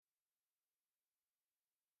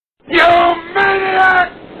You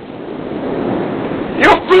maniac!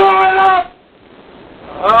 You blew it up!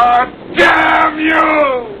 Oh, damn you!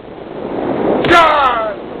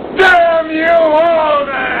 God damn you all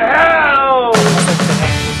to hell!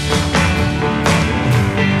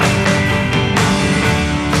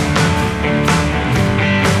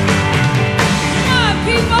 Come on,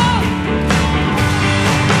 people!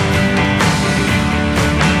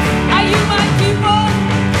 Are you my people?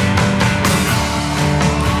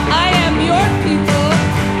 I am your people.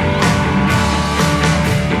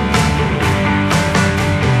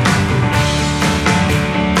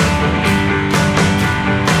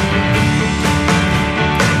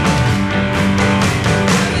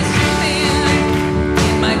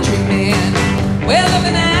 Well, of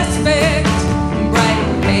an aspect, bright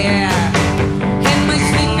and fair, and my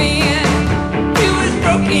sleeping, it was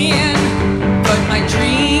broken, but my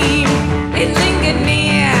dream, it lingered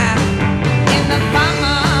near, in the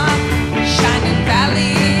farmer, shining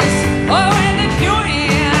valleys, oh, and the pure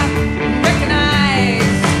air,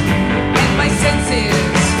 recognized, and my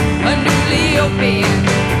senses are newly opened,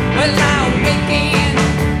 well, I awaken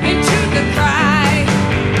into the cry,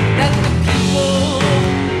 that the people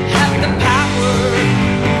have the power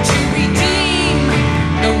to redeem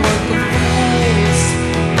the work of fools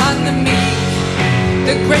on the meek.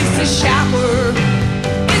 The grace to shower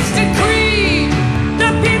is decreed. The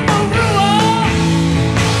people rule.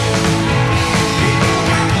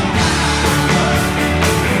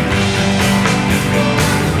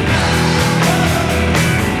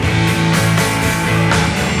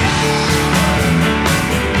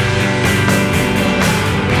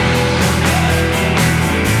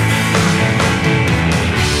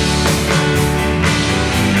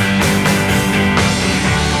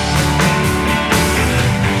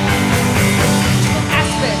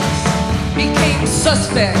 Became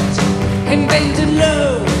suspect and bending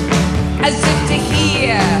low as if to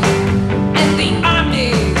hear, and the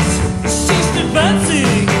armies ceased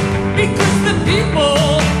advancing because the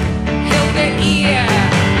people held their ear,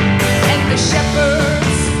 and the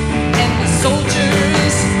shepherds and the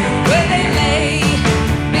soldiers, where they lay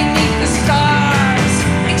beneath the stars,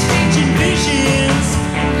 exchanging visions,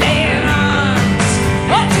 laying arms,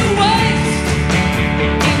 all to waste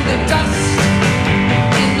in the dust,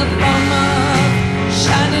 in the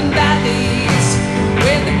shining valleys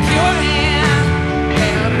where the pure air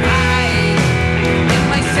where I in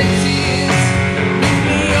my senses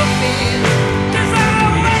newly open, 'cause I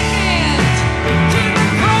awakened to the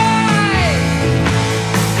cry.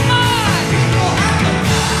 My people have the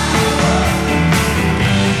power.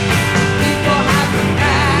 People have the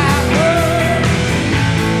power.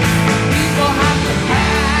 People have the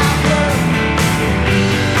power.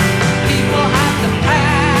 People have the power.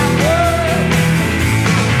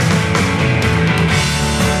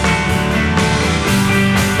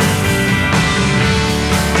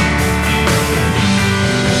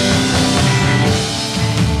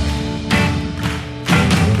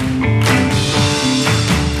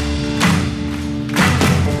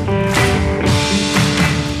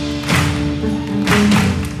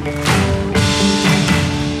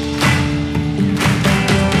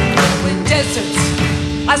 With deserts,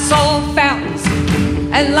 I saw fountains,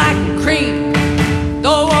 and like cream, the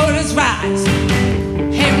waters rise,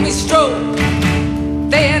 and we stroll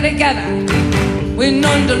there together, with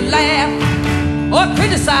none to laugh or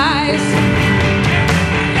criticize.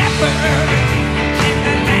 Leopard and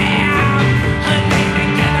the lamb, hunting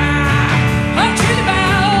together, until the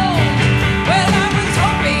bound. Well, I was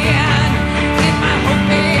hoping, in my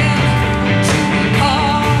hoping, to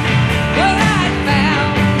recall what I'd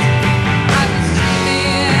found. I was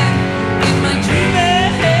dreaming, in my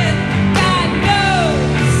dreaming, God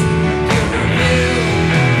knows, you're real,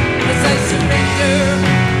 as I surrender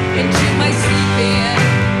into my sleeping.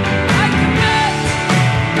 I commit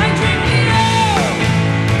my dream to you.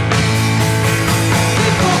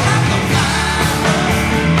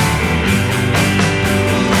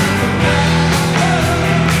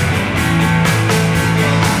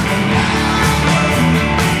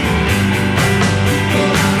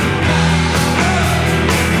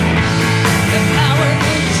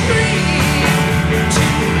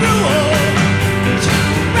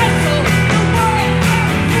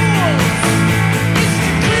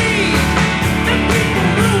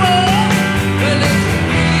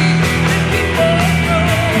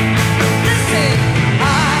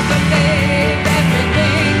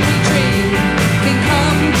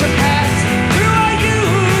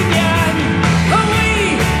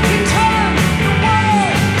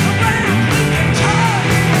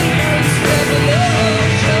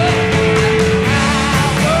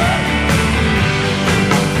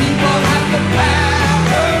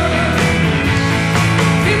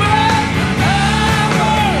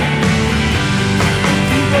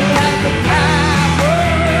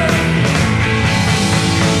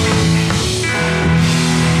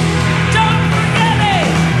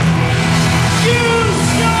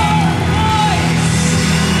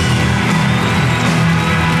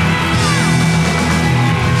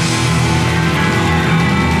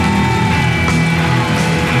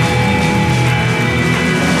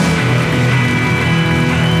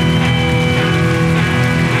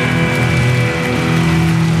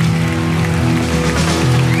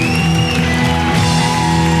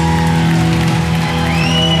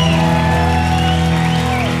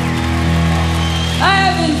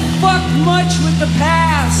 the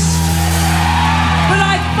past, but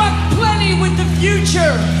I fuck plenty with the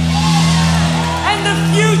future. And the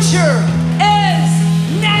future is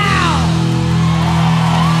now.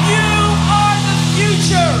 You are the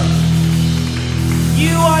future.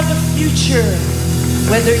 You are the future.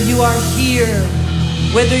 Whether you are here,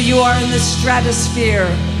 whether you are in the stratosphere,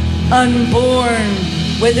 unborn,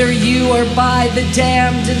 whether you are by the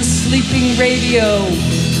damned and sleeping radio,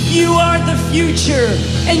 you are the future,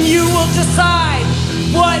 and you will decide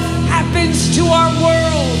what happens to our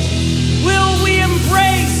world. Will we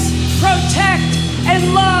embrace, protect,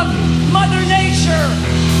 and love Mother Nature?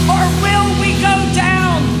 Or will we go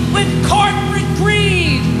down with corporate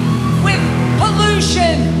greed, with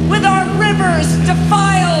pollution, with our rivers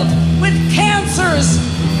defiled, with cancers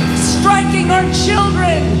striking our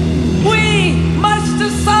children? We must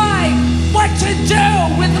decide what to do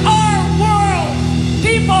with our world.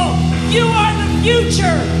 People, you are the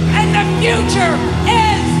future, and the future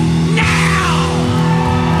is now!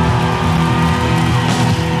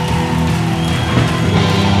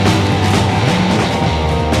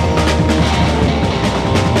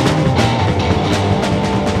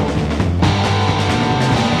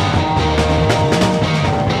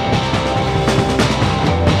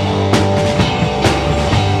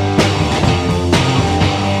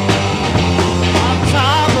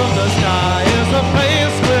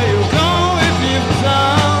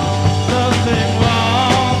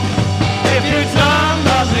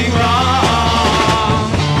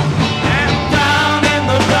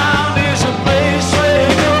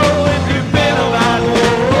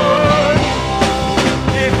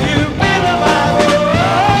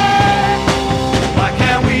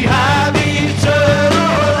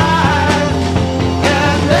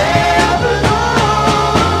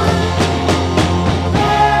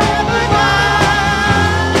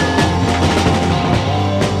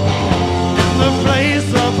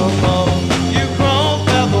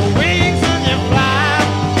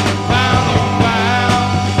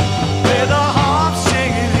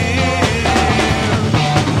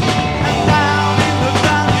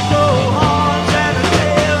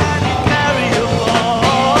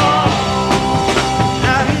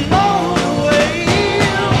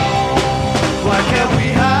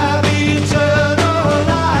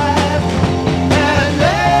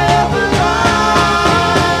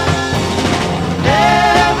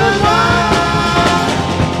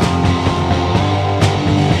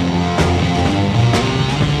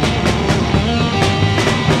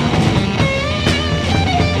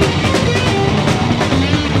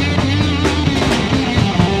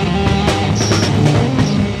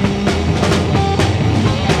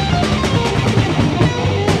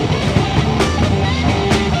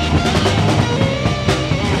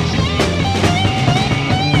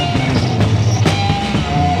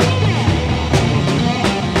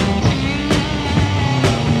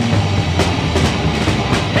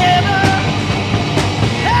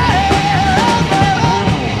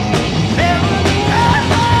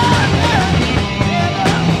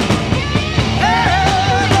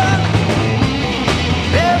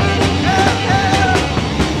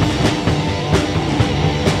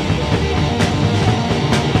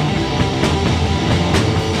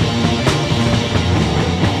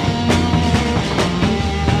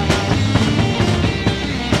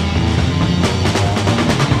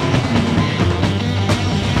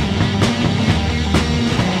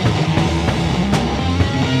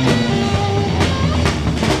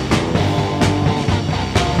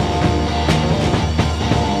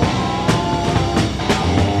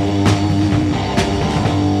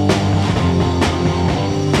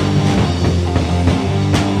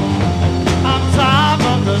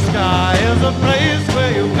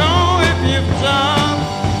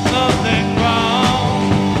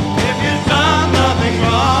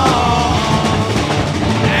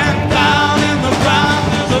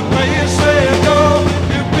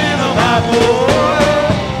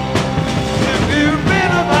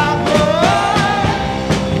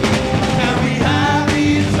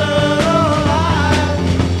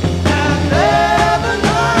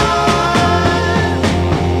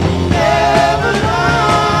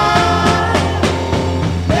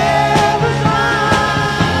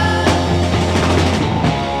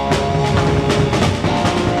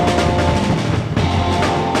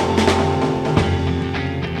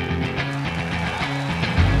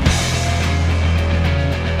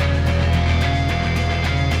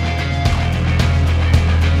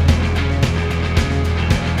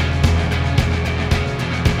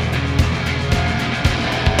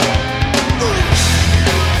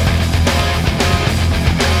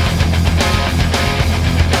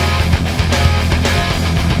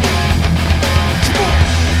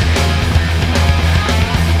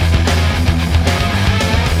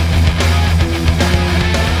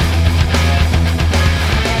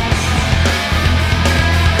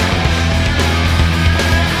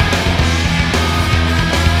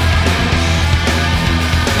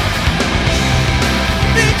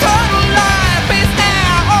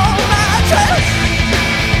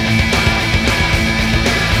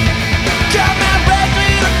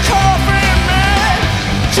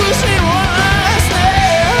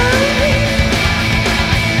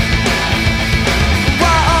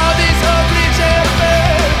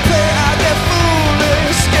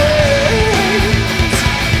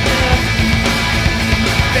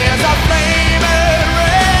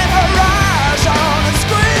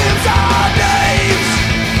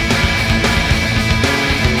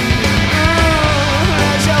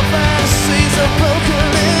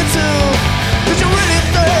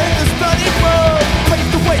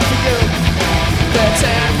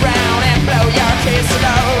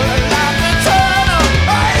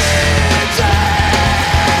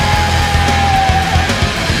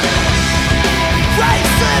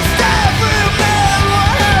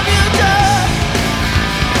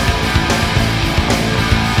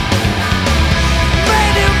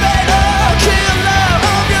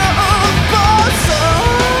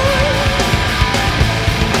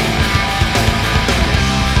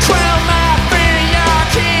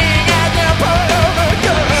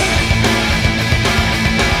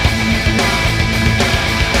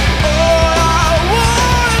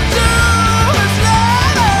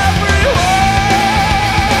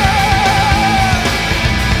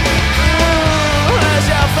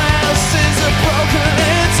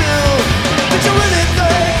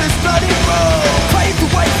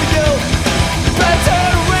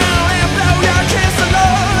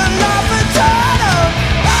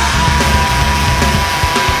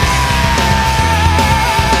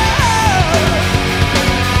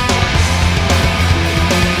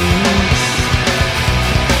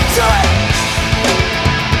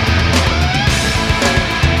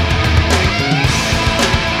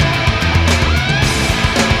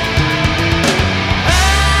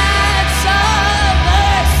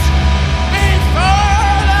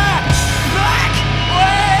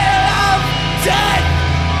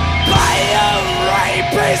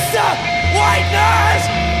 piece of whiteness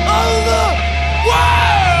of the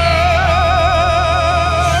world.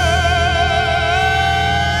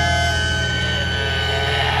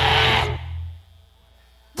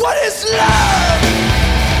 What is love?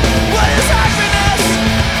 What is happiness?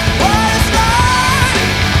 What is life?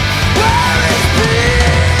 Where is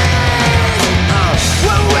peace?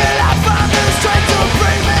 When will I find the strength to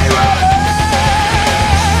bring me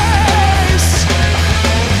release?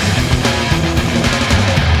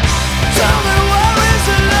 Tell me where is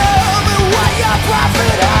the love and what your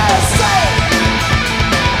prophet has said.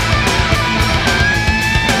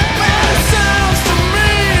 Man, it sounds to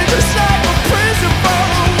me just like a prison for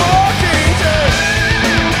the walking dead.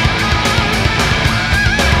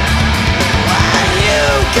 When you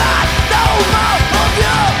got no more of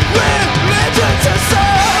your religion to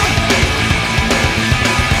serve,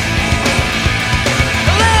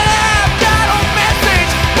 then I've got a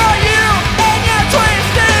message for you and your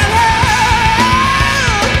twisted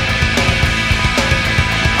head.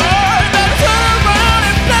 Oh, you better turn around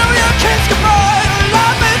and blow your kiss goodbye and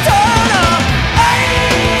love me turn up.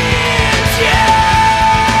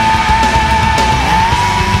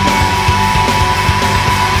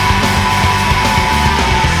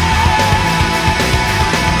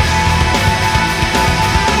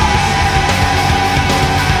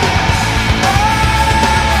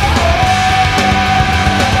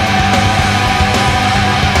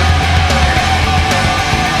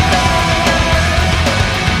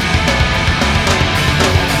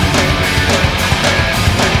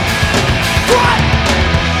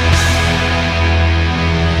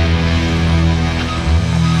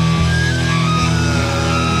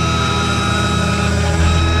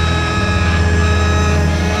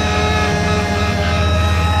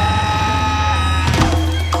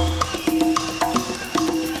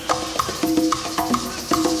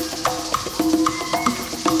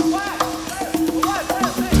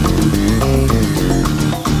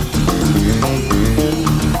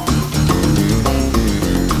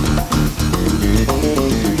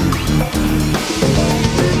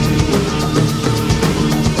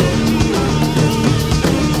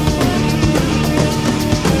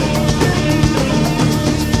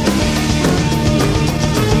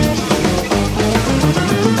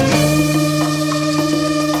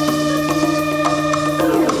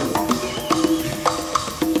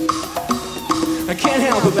 I can't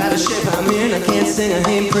help about the shape I'm in. I can't sing, I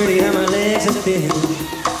ain't pretty, and my legs are thin.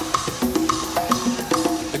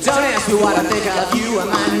 But don't ask me what I think of you. I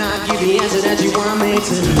might not give the answer that you want me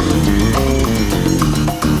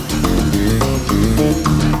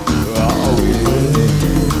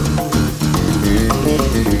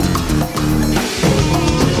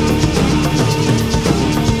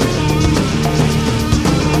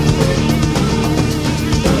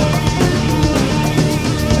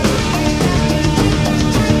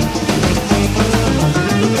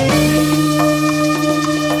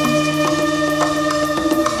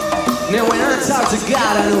Now when I talk to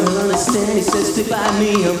God, I know He'll understand. He says, stick by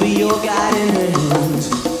me, I'll be your guiding hand.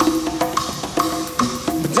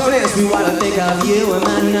 But don't ask me what I think of you. I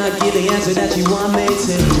might not give the answer that you want me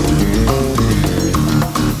to.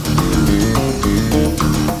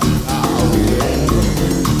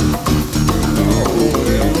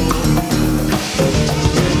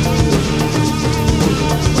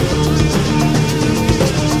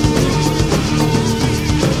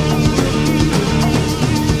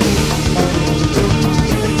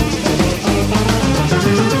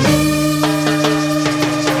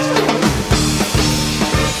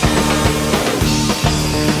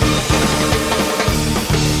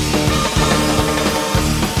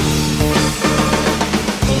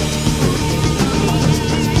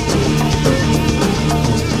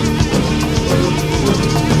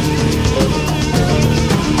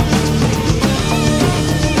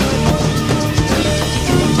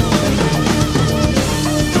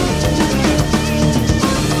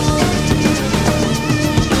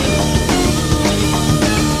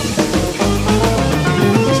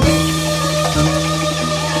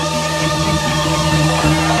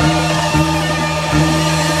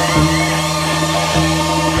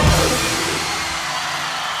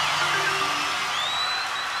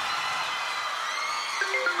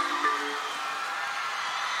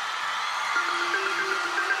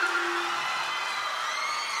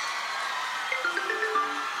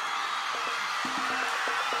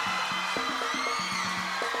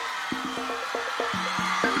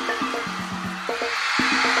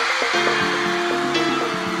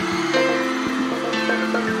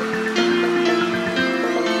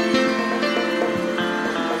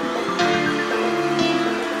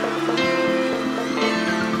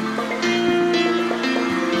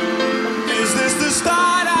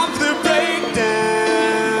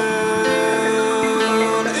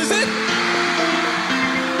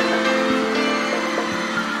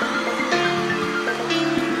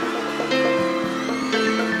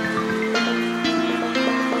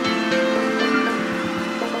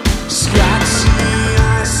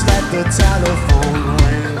 the telephone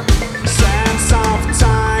ring. Sense of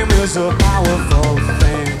time is a powerful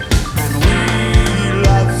thing, and we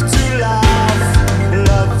love to laugh,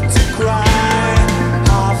 love to cry,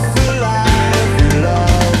 half alive, we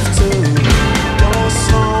love to go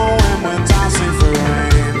slow and we're dancing for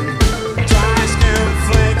rain. Dry skin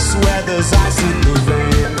flakes where there's ice in the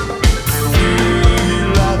vein, and we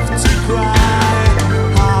love to cry,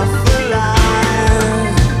 half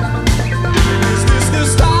alive. Is this the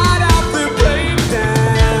start of the play?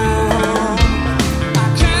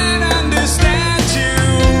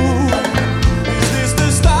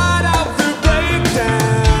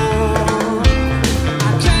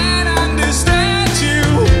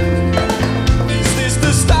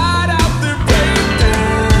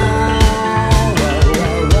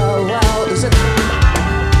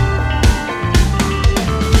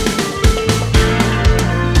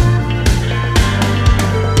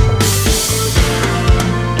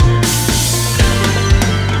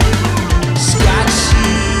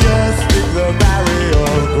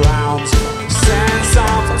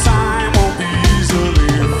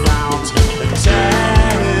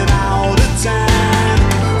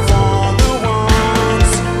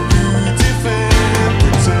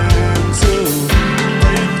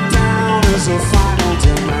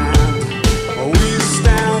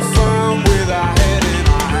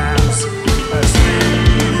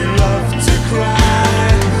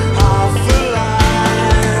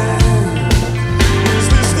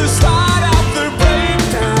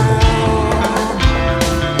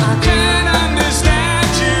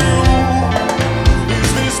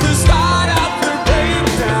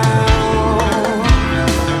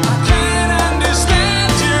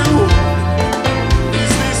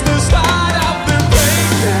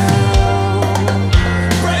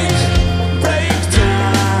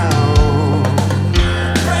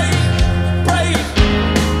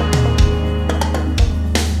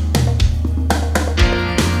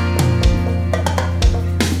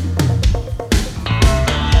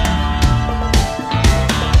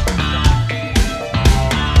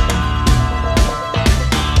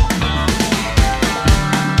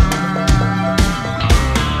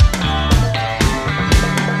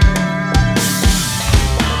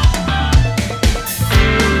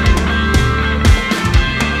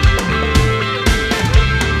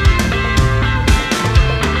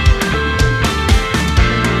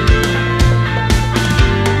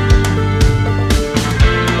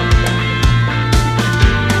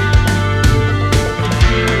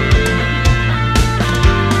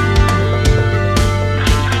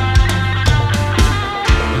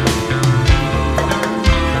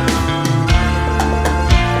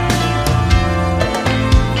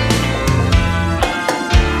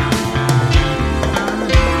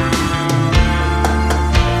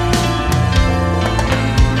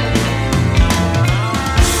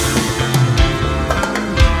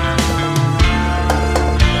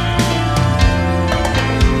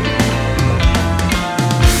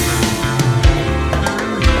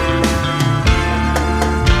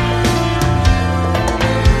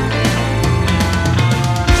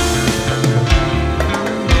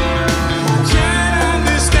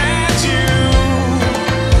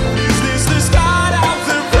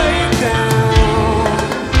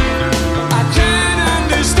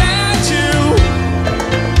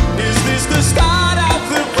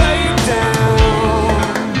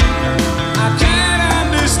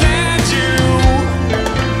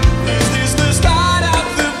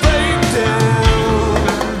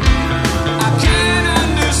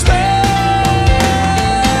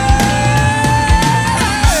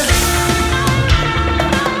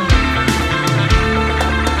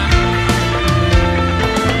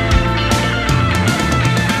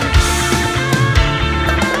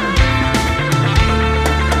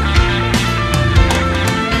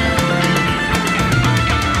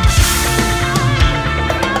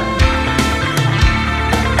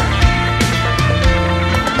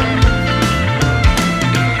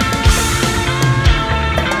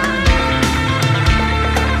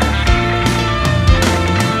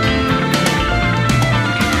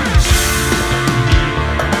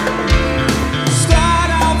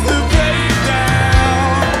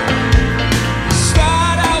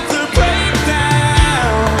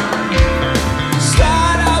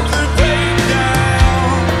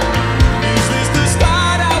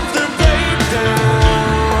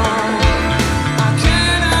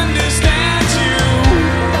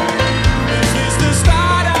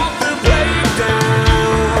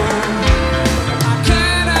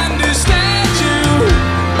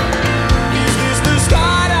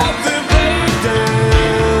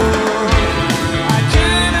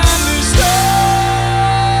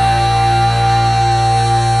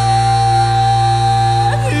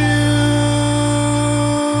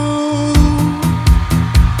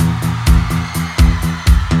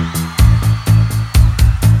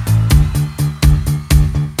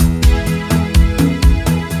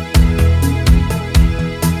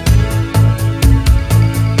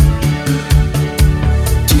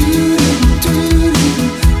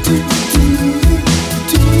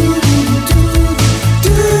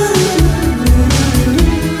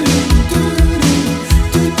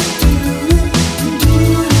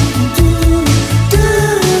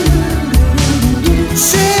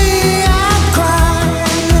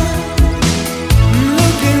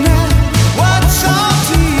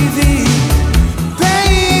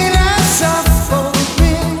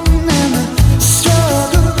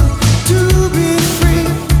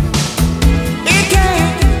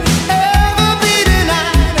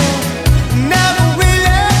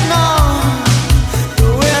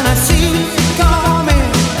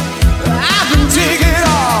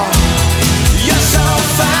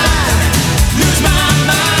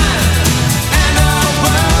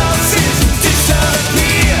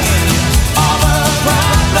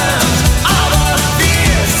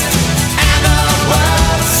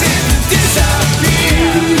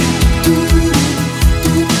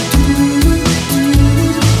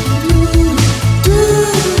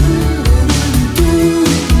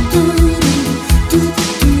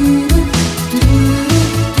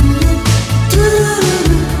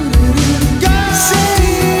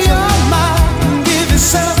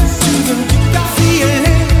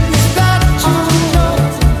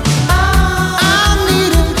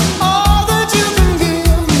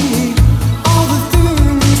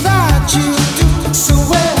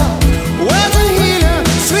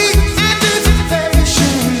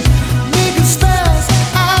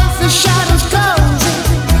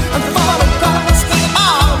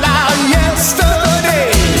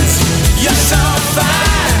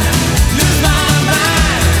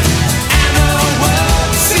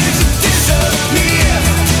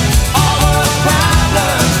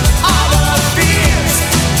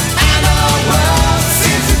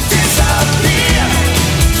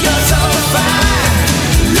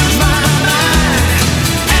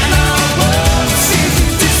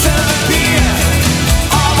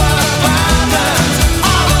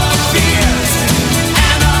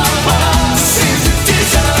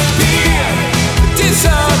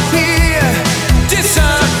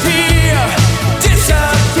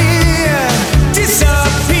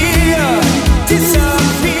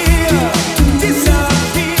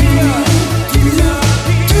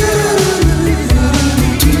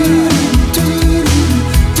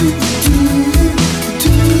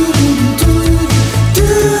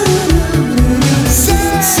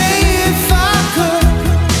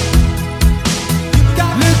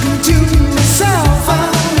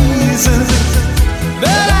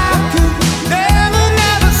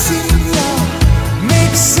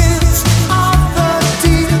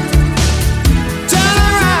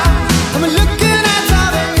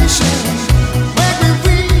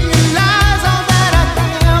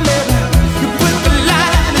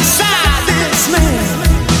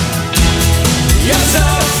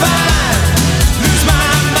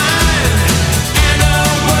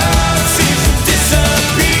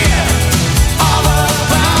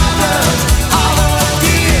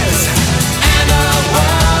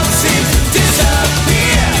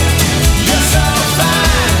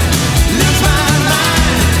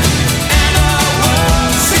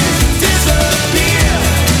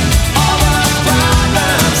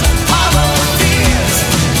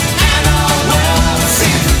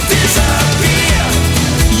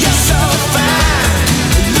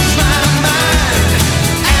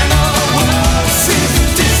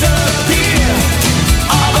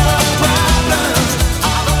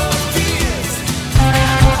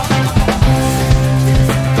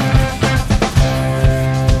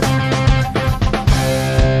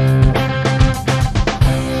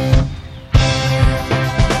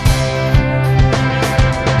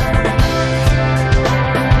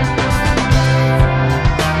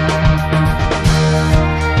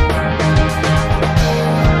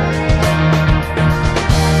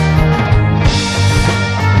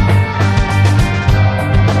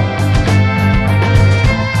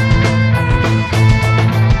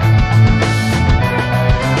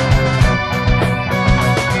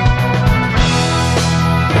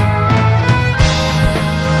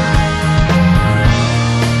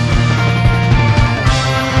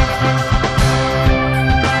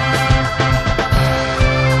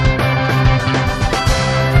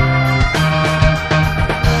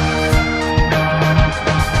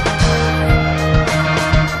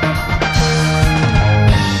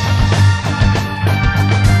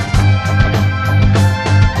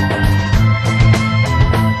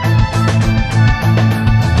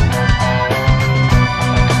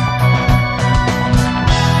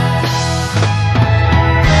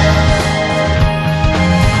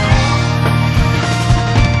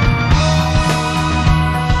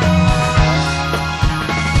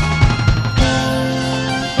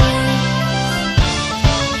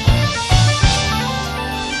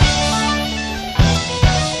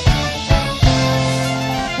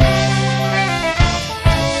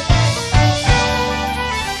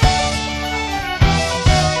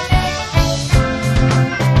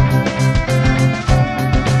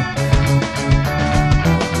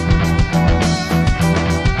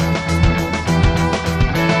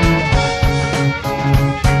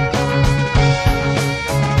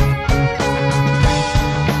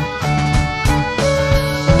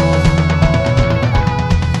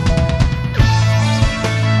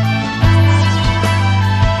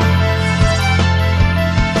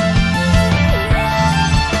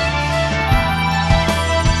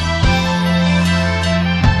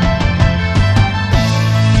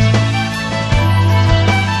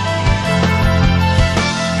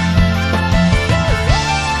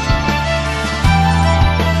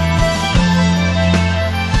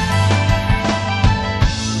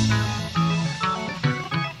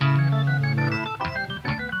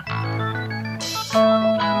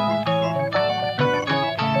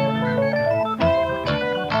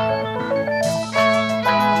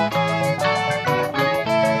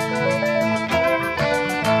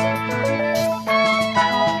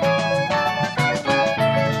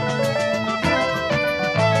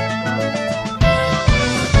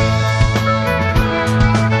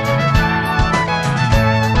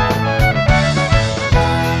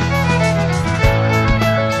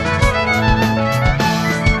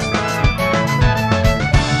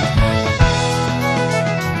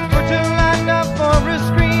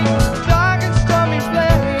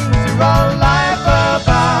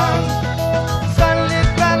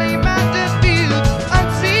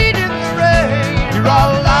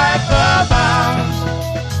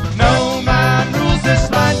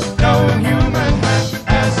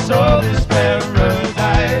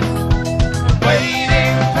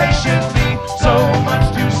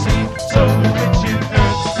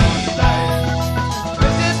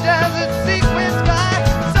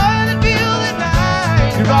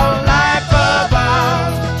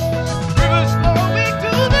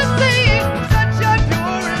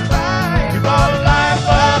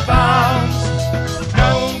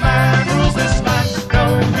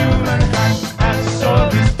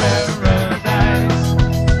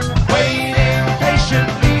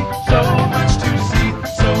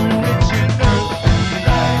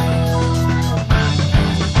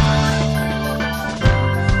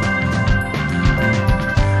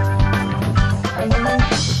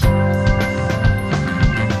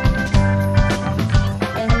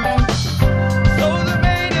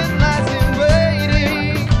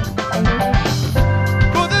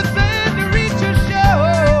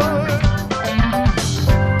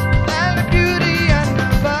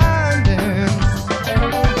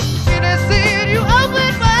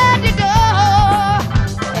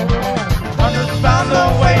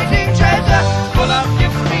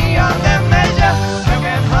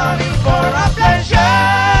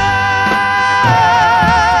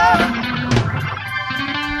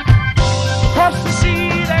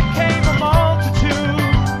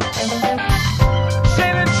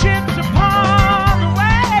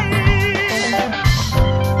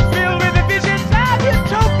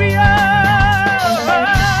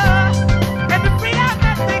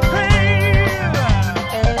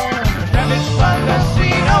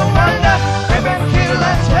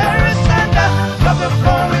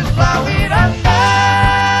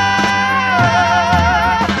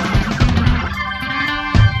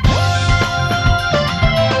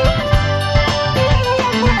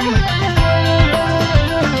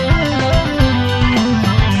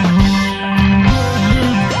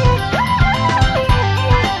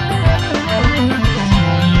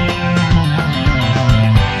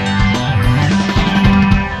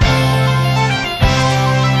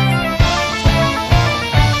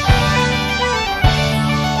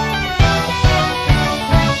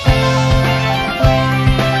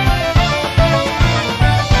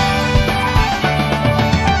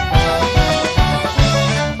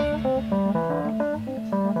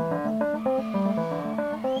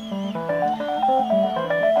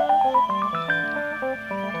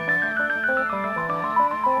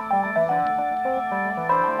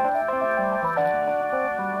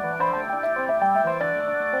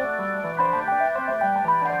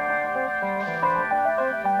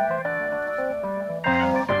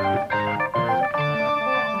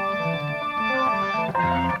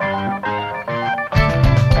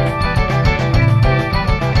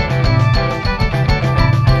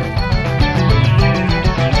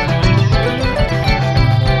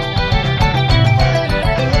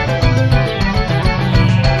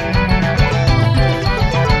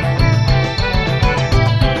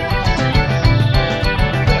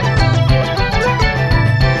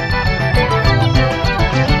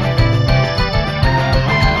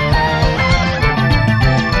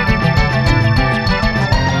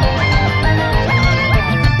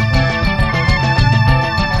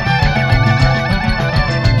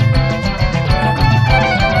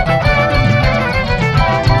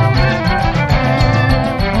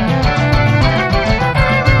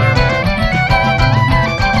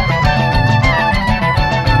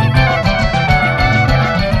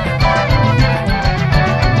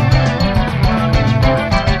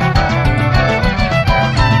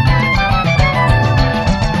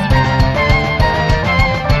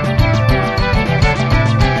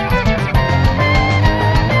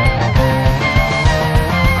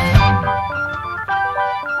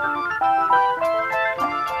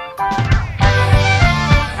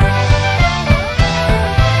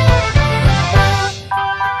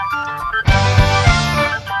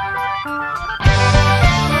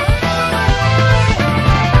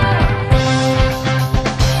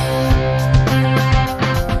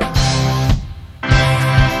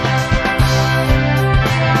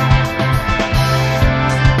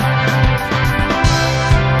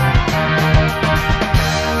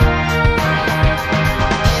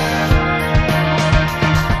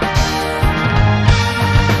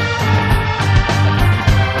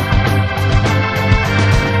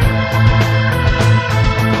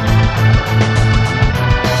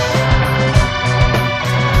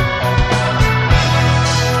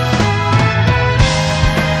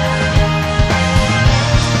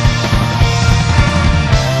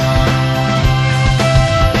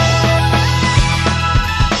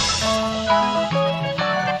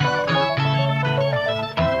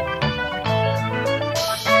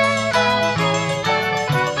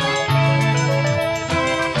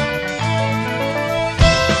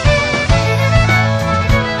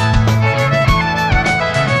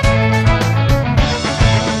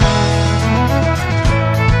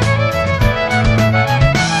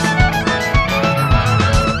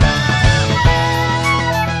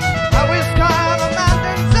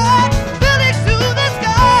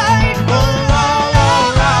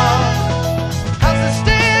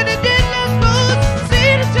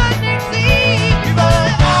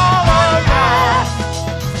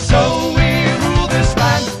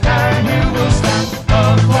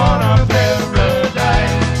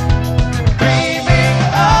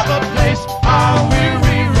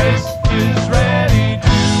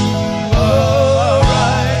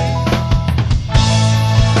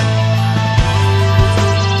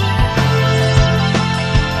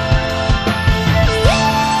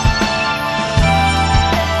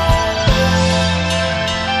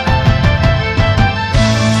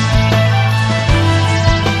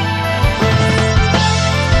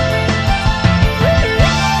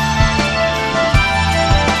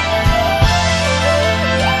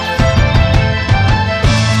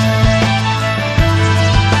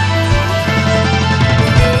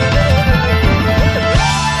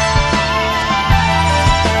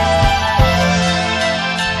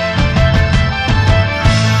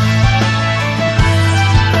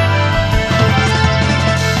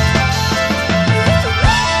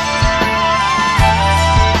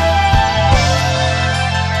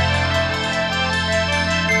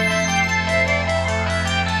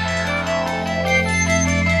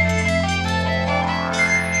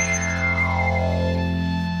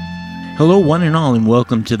 Hello, one and all, and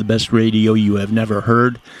welcome to the best radio you have never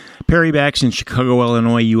heard. Perry Bax in Chicago,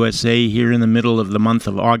 Illinois, USA, here in the middle of the month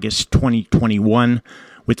of August 2021,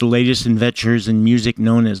 with the latest adventures in music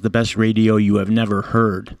known as the best radio you have never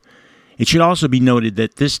heard. It should also be noted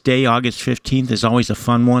that this day, August 15th, is always a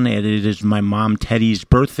fun one, and it is my mom Teddy's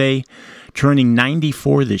birthday, turning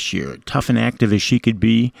 94 this year. Tough and active as she could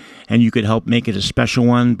be, and you could help make it a special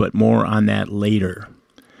one, but more on that later.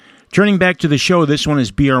 Turning back to the show, this one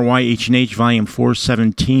is BRY H&H Volume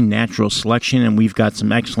 417 Natural Selection, and we've got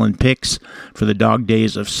some excellent picks for the dog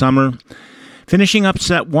days of summer. Finishing up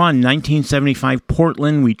set 1, 1975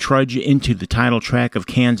 Portland, we trudge into the title track of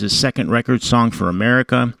Kansas' second record, Song for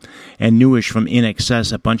America, and newish from In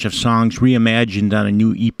Excess, a bunch of songs reimagined on a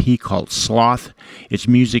new EP called Sloth. It's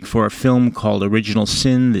music for a film called Original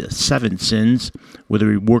Sin, The Seven Sins, with a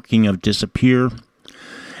reworking of Disappear.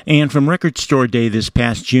 And from Record Store Day this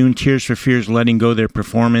past June, Tears for Fears letting go their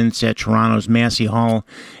performance at Toronto's Massey Hall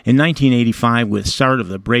in 1985 with Start of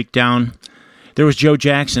the Breakdown. There was Joe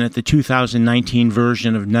Jackson at the 2019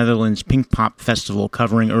 version of Netherlands Pink Pop Festival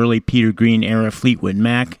covering early Peter Green era Fleetwood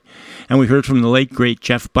Mac. And we heard from the late great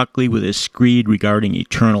Jeff Buckley with his screed regarding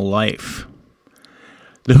eternal life.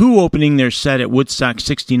 The Who opening their set at Woodstock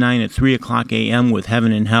 69 at 3 o'clock a.m. with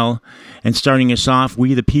Heaven and Hell. And starting us off,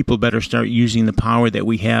 We the People better start using the power that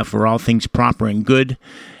we have for all things proper and good.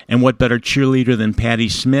 And what better cheerleader than Patti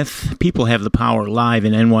Smith? People have the power live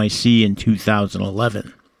in NYC in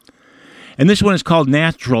 2011. And this one is called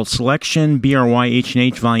Natural Selection, BRY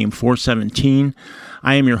H&H Volume 417.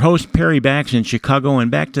 I am your host, Perry Bax in Chicago,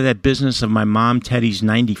 and back to that business of my mom Teddy's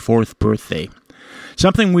 94th birthday.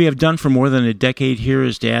 Something we have done for more than a decade here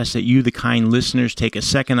is to ask that you, the kind listeners, take a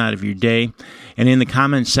second out of your day and in the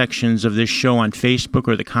comment sections of this show on Facebook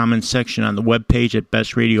or the comment section on the webpage at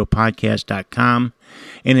bestradiopodcast.com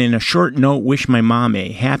and in a short note wish my mom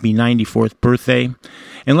a happy 94th birthday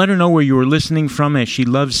and let her know where you are listening from, as she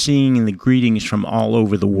loves seeing the greetings from all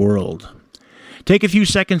over the world. Take a few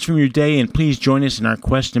seconds from your day and please join us in our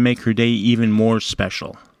quest to make her day even more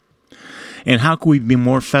special. And how could we be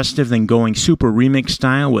more festive than going super remix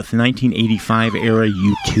style with 1985 era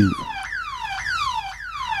U2?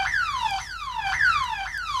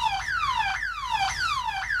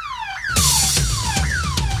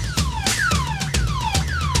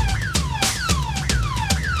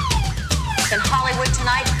 In Hollywood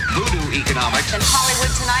tonight. Voodoo economics. In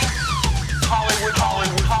Hollywood tonight. Hollywood,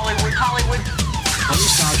 Hollywood, Hollywood, Hollywood.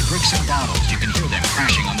 Police dodge bricks and bottles. You can hear them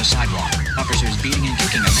crashing on the sidewalk. Officers beating and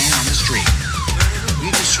kicking a man on the street. We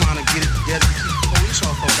just trying to get it together to keep the police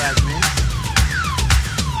off our back, man.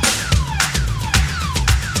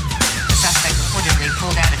 The suspect reportedly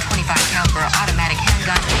pulled out a 25 caliber automatic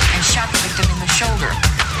handgun and shot the victim in the shoulder.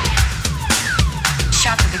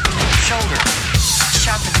 Shot the victim in the shoulder.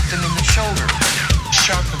 Shot the victim in the shoulder.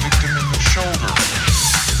 Shot the victim in the shoulder.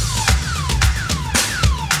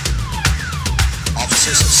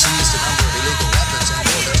 Officers have seized a number of illegal weapons and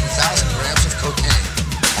more than 2,000 grams of cocaine.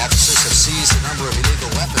 Officers have seized a number of illegal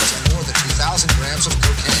weapons and more than 2,000 grams of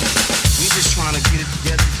cocaine. We just trying to get it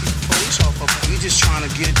together to keep the police off our back. We just trying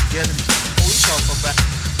to get it together to keep the police off our back.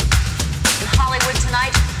 In Hollywood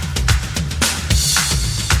tonight.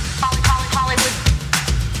 Hollywood.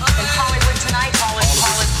 In Hollywood tonight. Hollywood.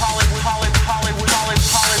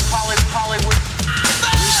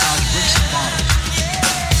 Police dodge bricks and bottles.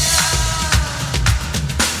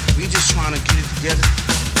 We just trying to get it together.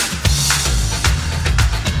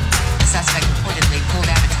 The suspect reportedly pulled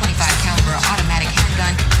out a 25 caliber automatic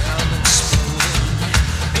handgun.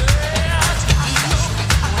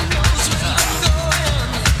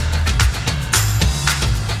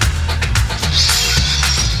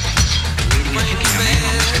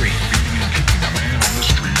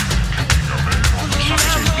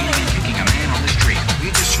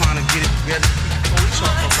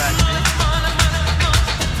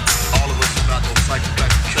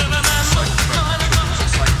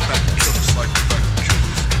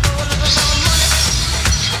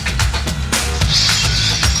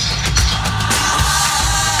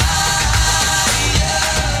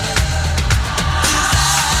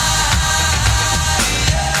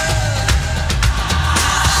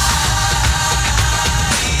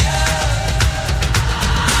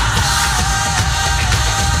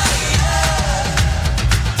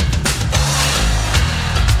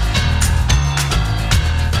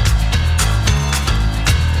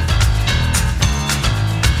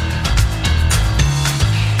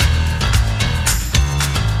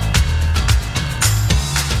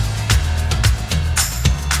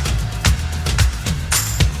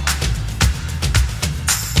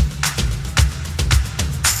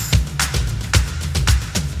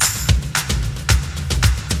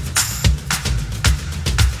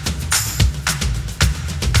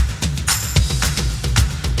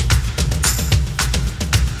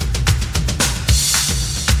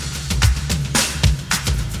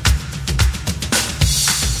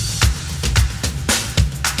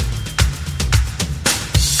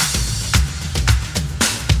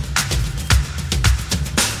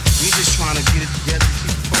 together to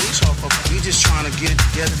keep the police off our back. We just trying to get it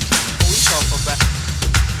together to keep the police off our back.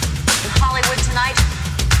 In Hollywood tonight.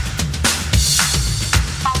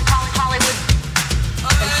 Hollywood.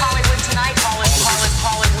 In Hollywood tonight.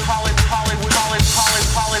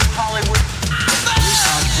 Hollywood. Police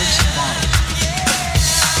dodge bricks and bottles.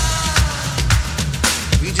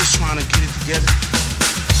 We just trying to get it together.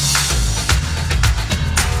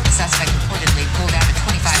 The suspect reportedly pulled out a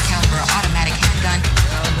 25 caliber automatic handgun.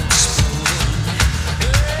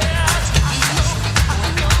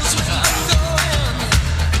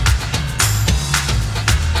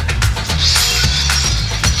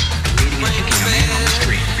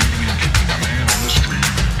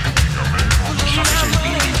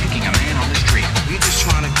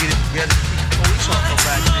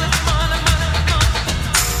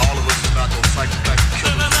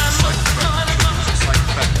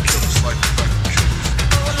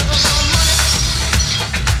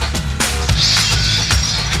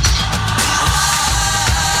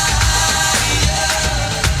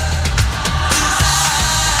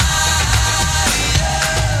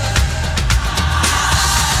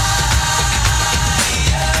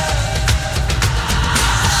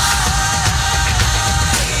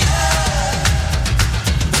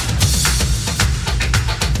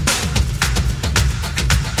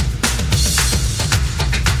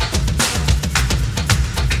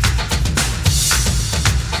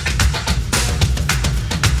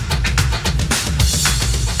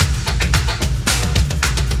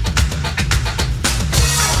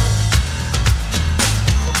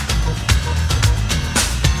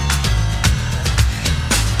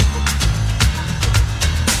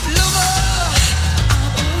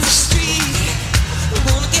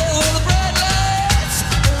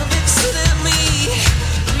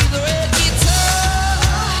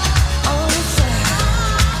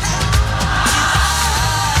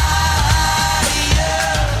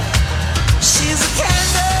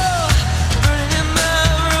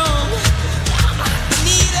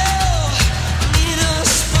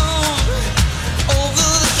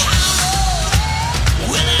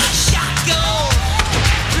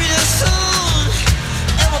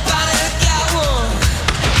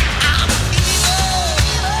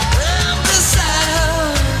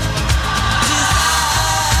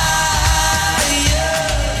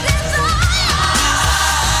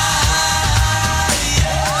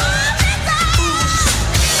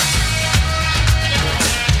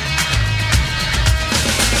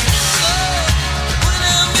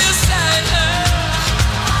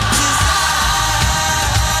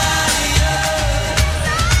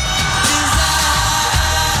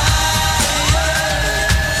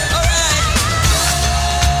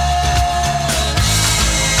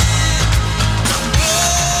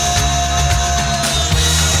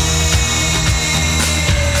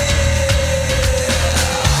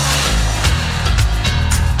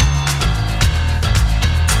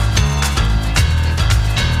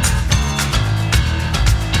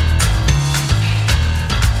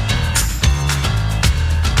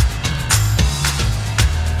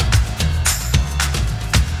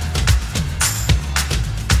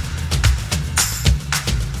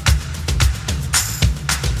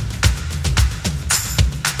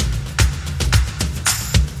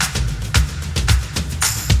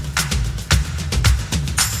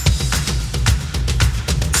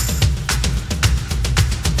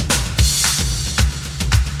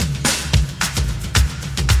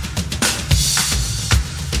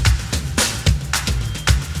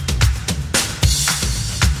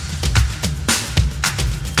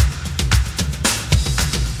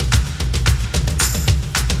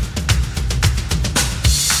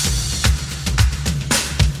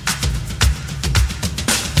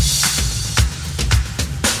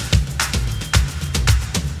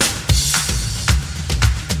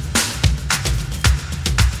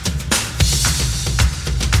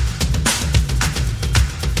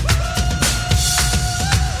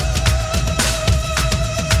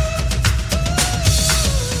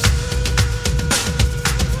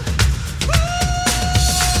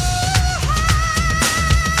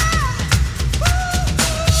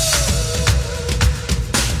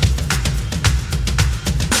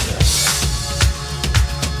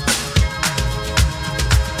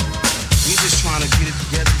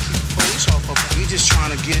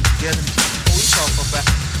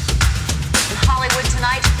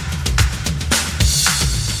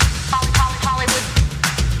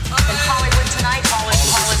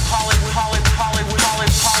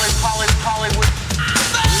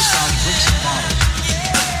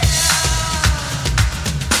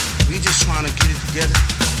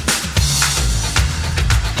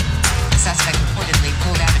 Suspect reportedly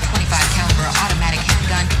pulled out a 25 .25 caliber automatic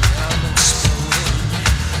handgun.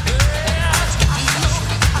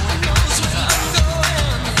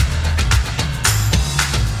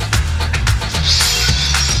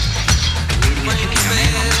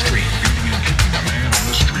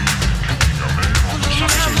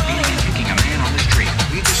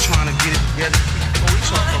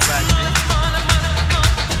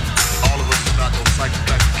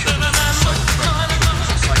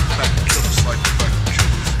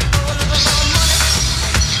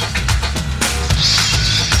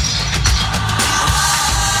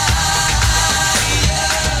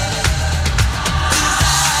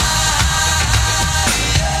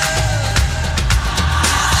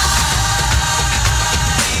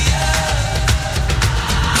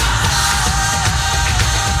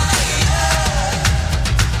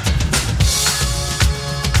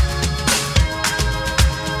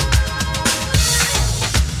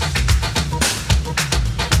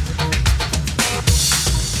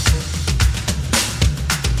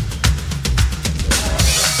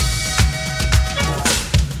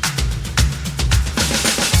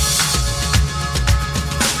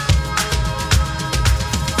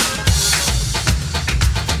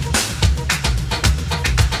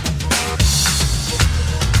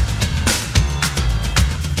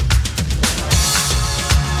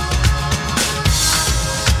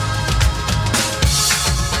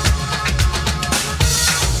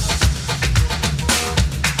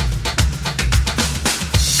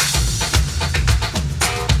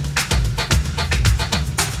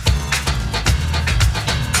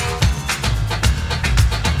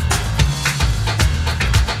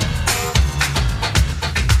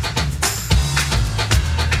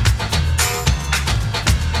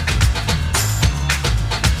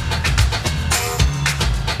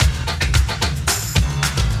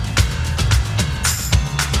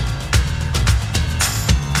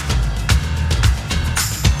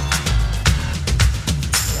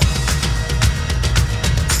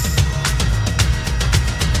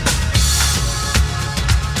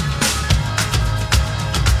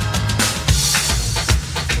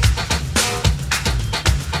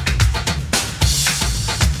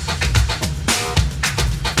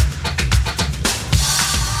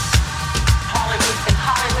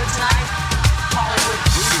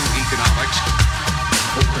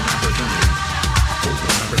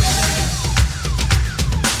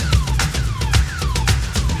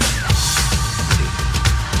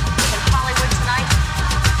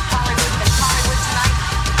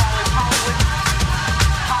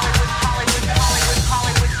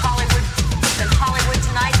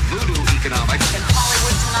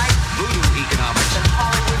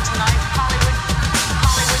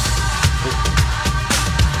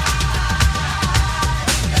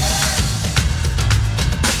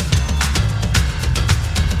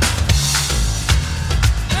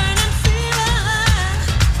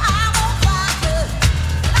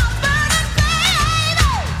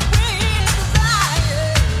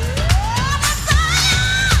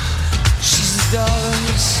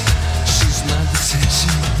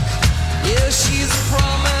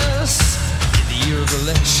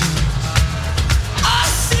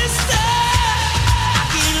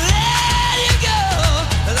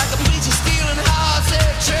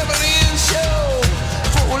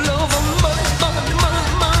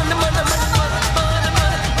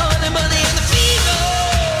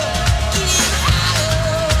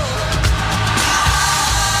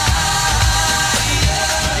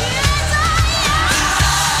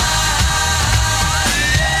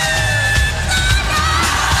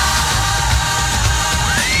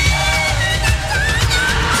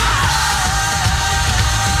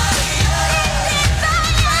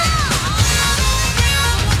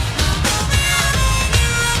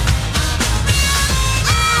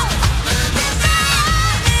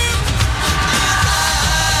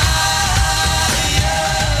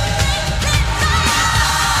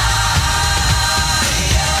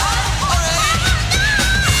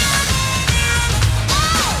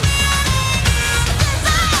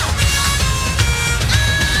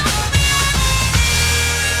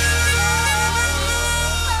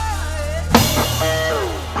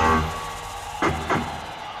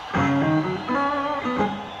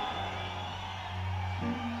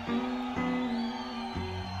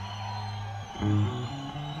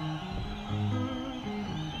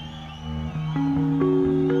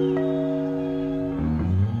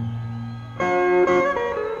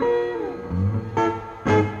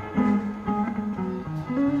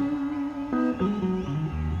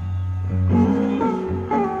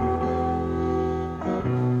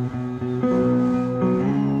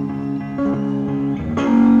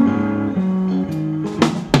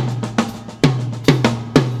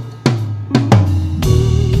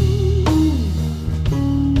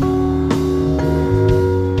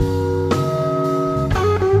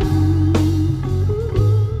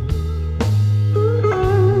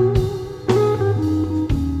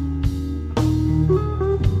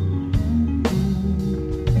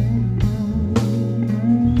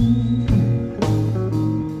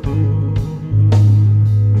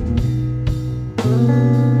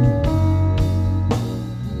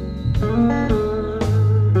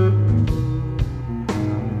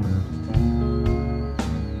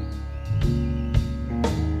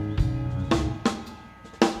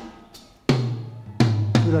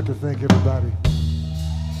 We'd like to thank everybody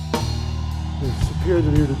that's appeared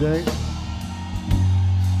here today.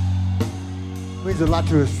 It means a lot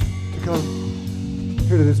to us to come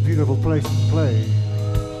here to this beautiful place and play.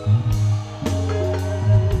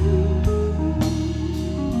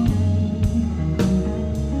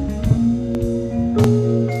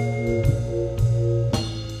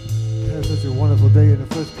 To have such a wonderful day in the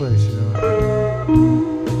first place, you know.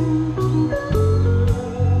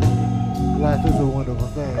 Life is a wonderful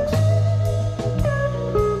thing.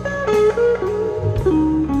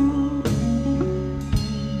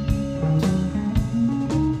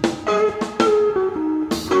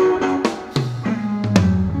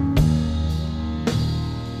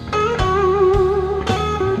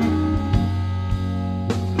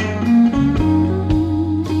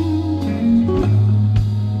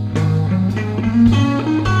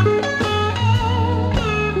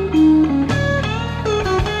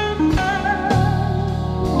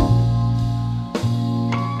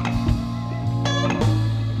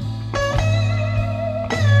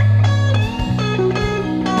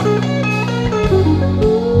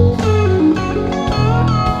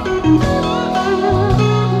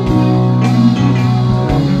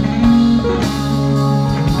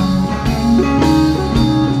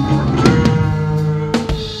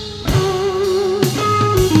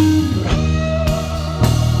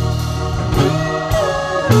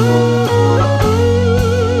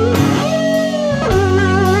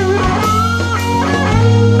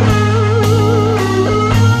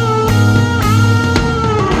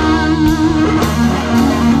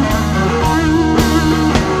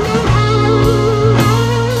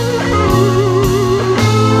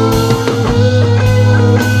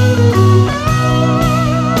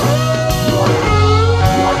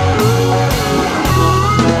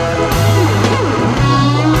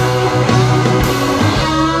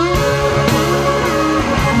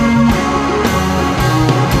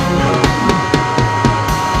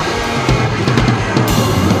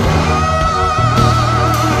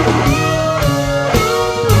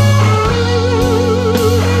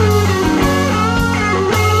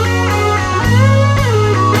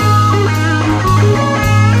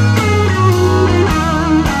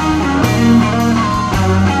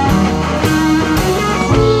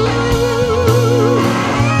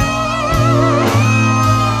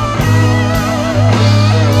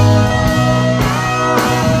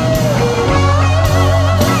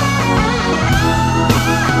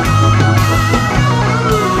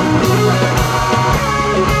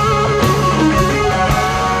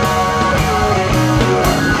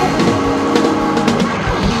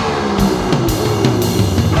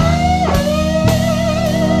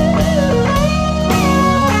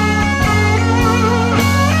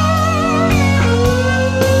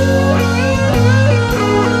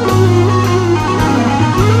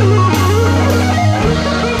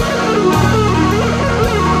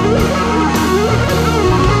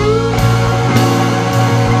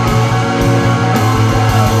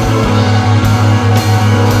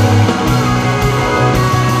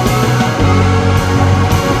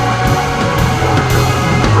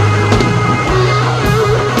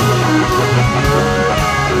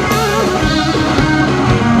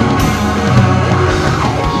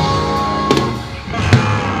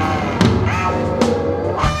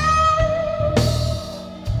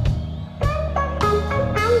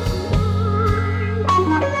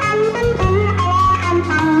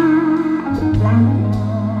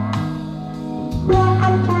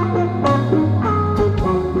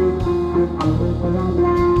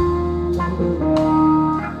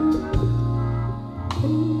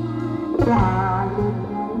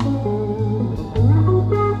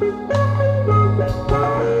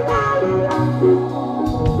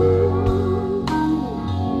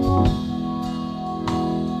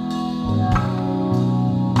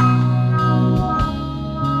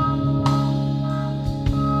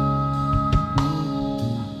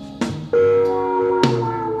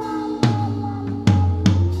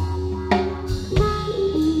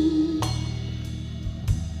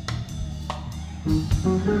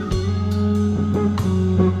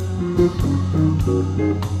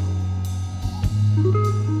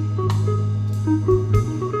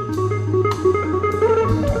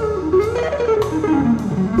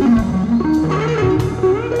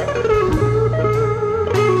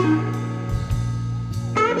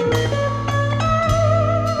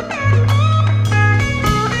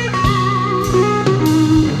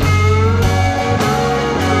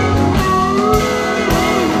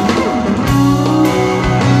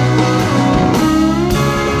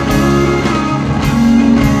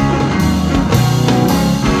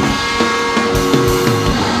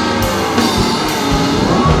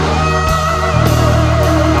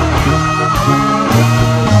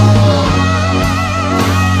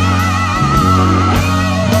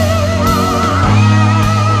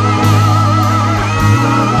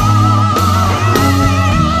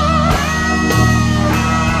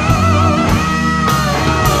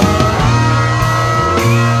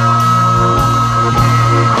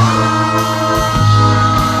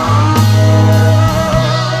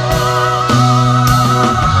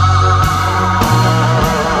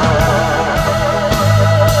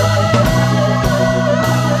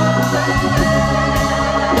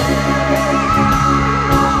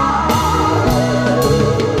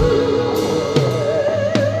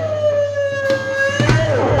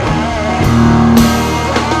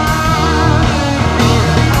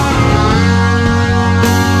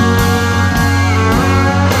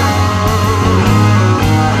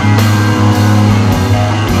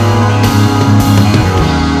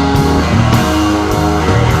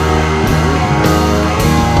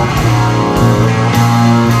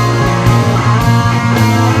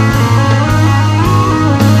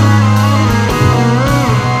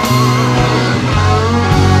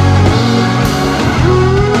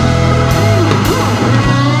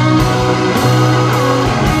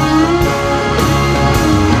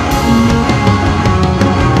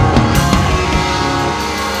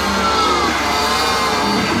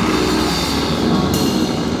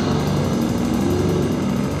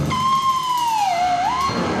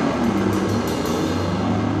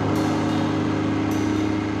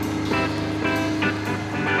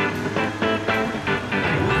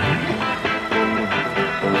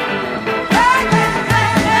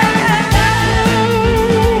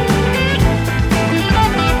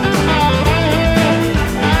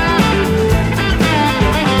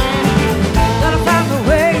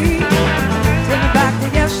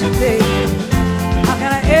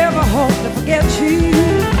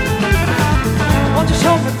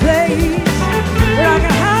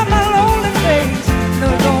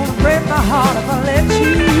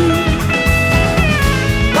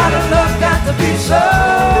 so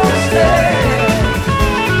sad?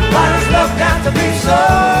 Why does love got to be so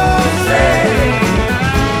sad?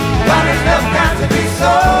 Why does love got to be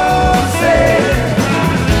so sad?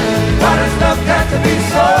 Why does love got to be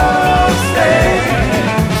so sad?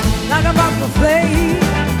 Like a month of flame,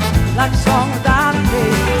 like a song without a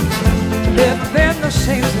name. Never been the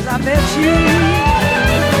same since I met you.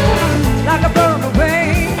 Like a burn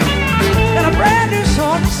away, got a brand new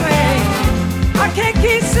song to sing. I can't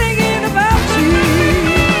keep singing about you.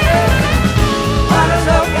 Why does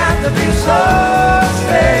love got to be so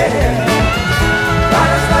sad? Why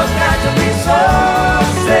does love got to be so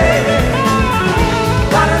sad?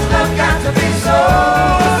 Why does love got to be so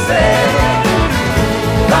sad?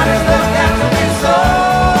 Why does love got to be so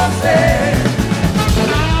sad?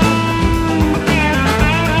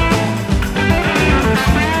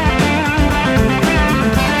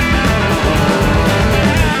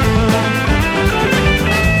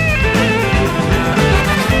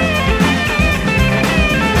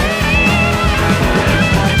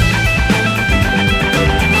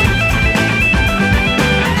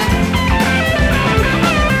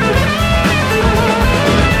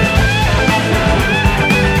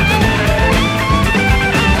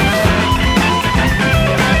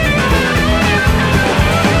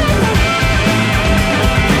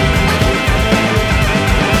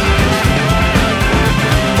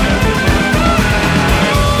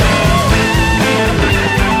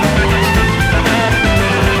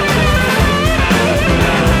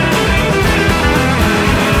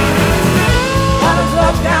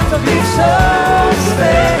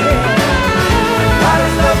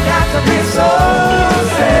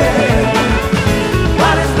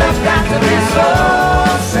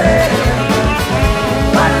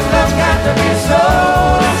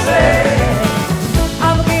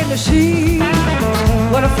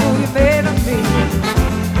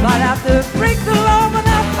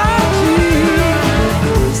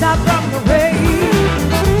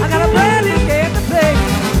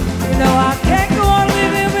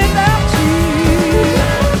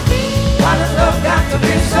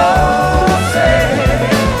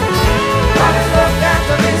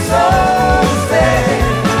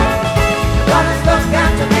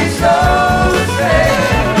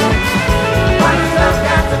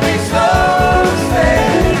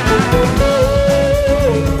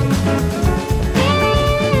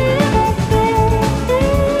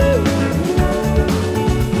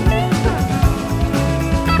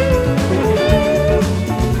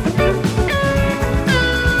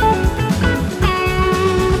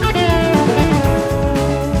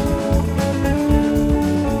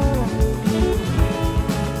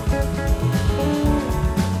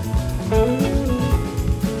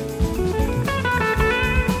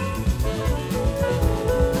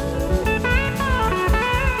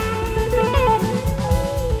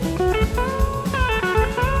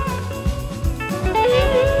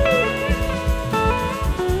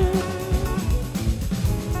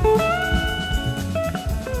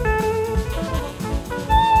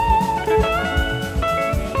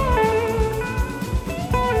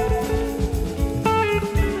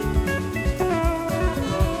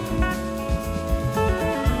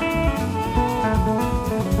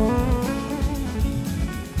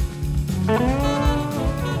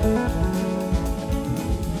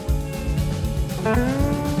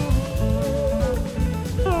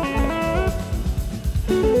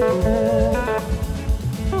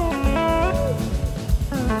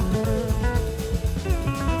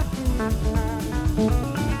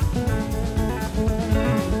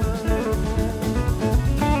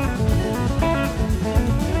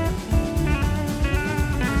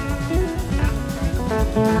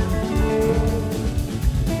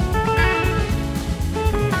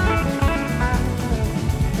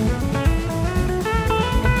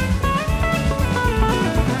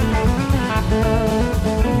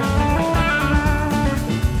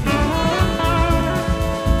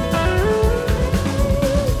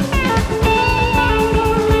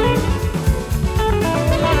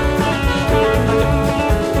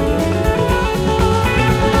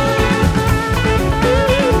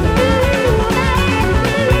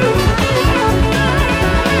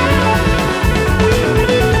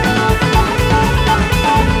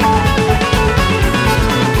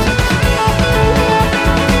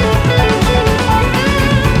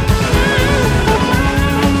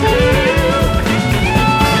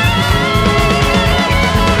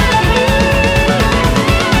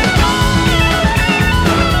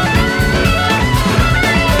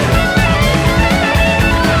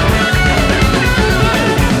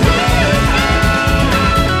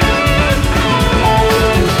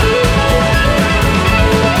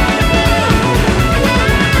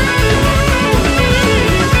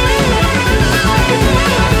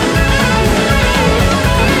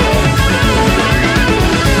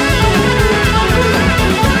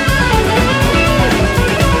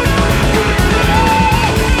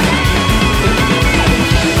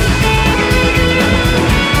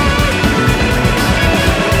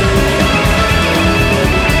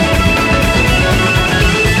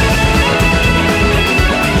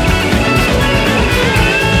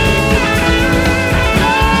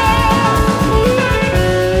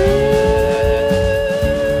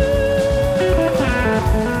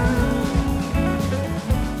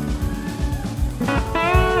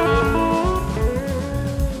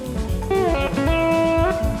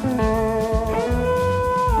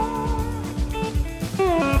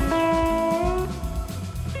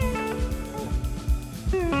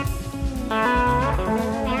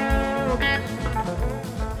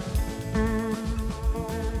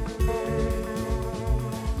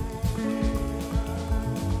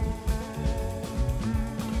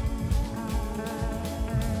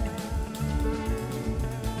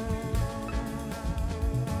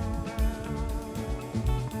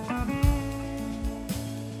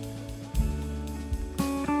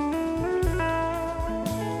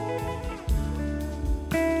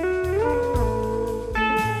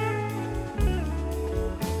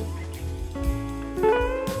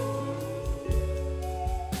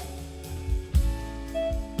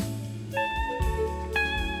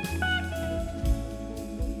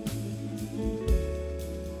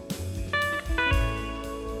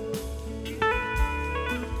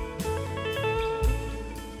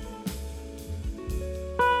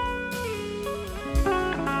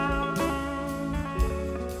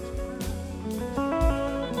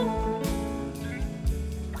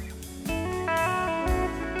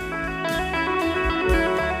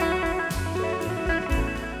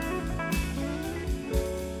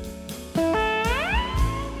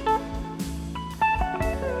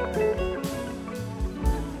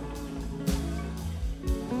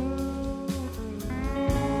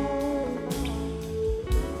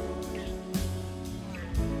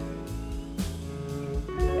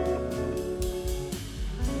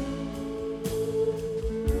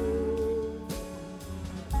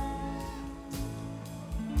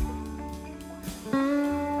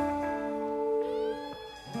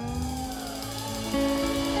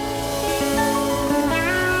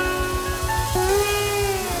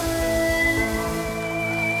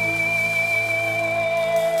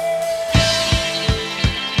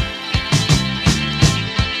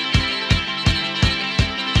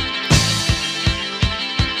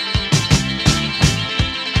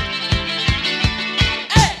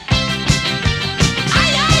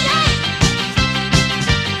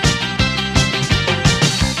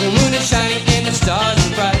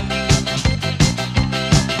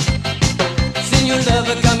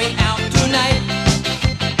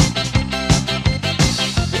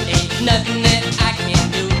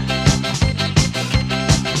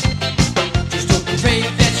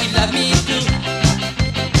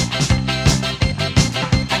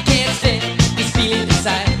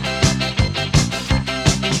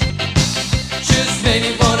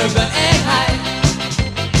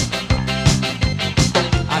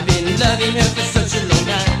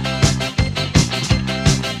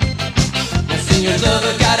 Senior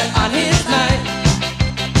lover got it on his mind.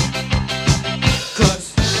 'Cause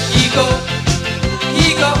ego,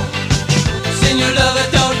 senior lover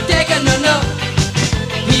don't take a no.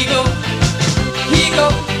 Ego,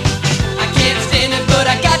 I can't stand it, but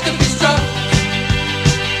I got to be strong.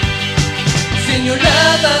 Senior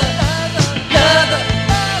lover,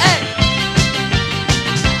 hey.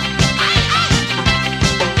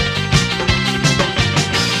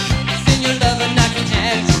 Senior lover knocking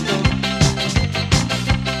at your door.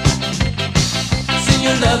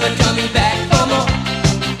 Senior lover coming back for more.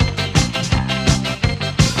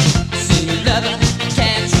 Senior lover,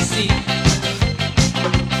 can't you see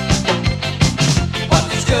what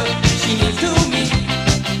this girl, she means to me?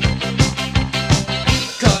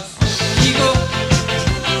 'Cause ego,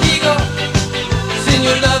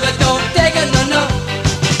 senior lover don't take a no.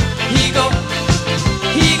 Ego,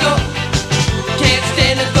 can't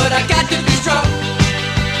stand it, but I got to be strong.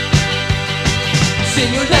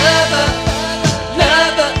 Senior lover.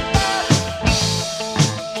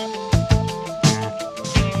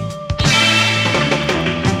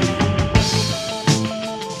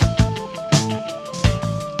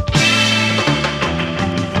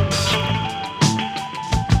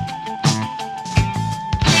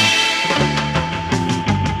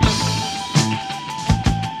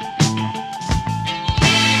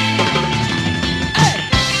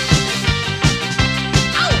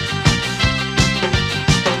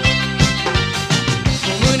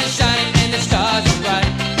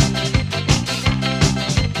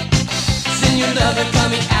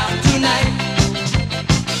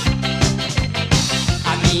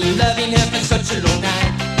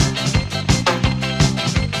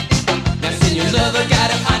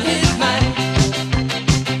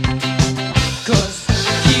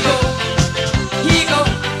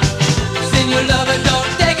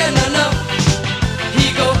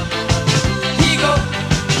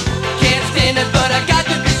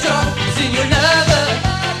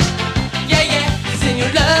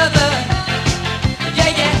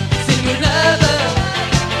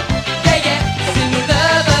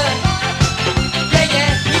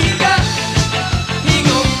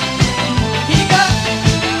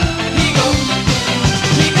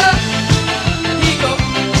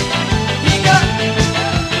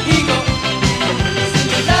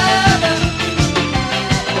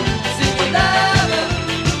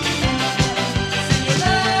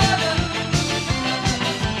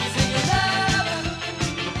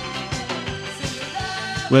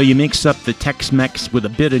 Well, you mix up the Tex-Mex with a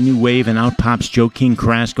bit of new wave, and out pops Joe King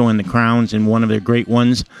Carrasco and the Crowns, and one of their great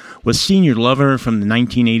ones was Senior Lover from the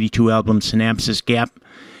 1982 album Synapsis Gap,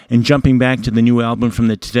 and jumping back to the new album from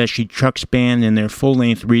the Tedeschi Trucks Band and their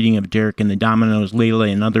full-length reading of Derek and the Dominoes, Layla,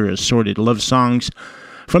 and other assorted love songs.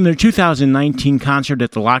 From their 2019 concert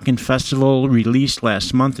at the Lock-In Festival, released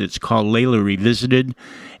last month, it's called Layla Revisited,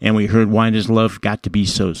 and we heard Why Does Love Got to Be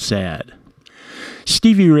So Sad?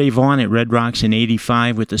 Stevie Ray Vaughan at Red Rocks in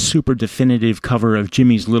 '85 with a super definitive cover of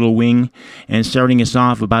Jimmy's Little Wing, and starting us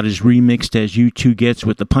off about as remixed as U2 gets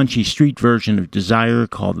with the punchy street version of Desire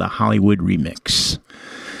called the Hollywood Remix.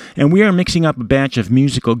 And we are mixing up a batch of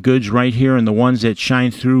musical goods right here, and the ones that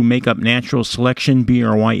shine through make up Natural Selection,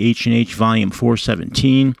 BRY H&H Volume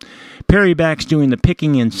 417. Perry Back's doing the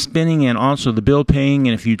picking and spinning and also the bill paying,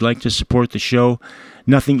 and if you'd like to support the show,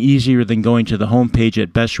 nothing easier than going to the homepage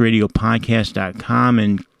at bestradiopodcast.com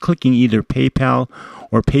and clicking either PayPal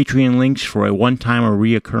or Patreon links for a one-time or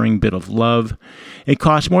reoccurring bit of love. It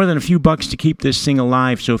costs more than a few bucks to keep this thing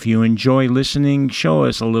alive, so if you enjoy listening, show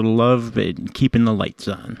us a little love and keeping the lights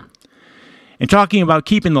on. And talking about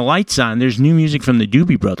keeping the lights on, there's new music from the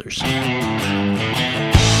Doobie Brothers.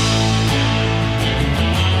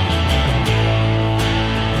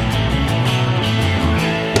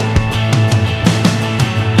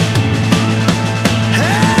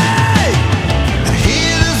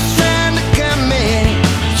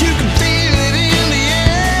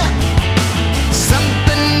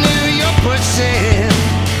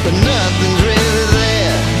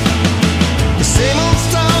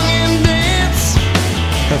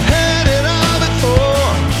 I've heard it all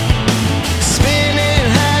before.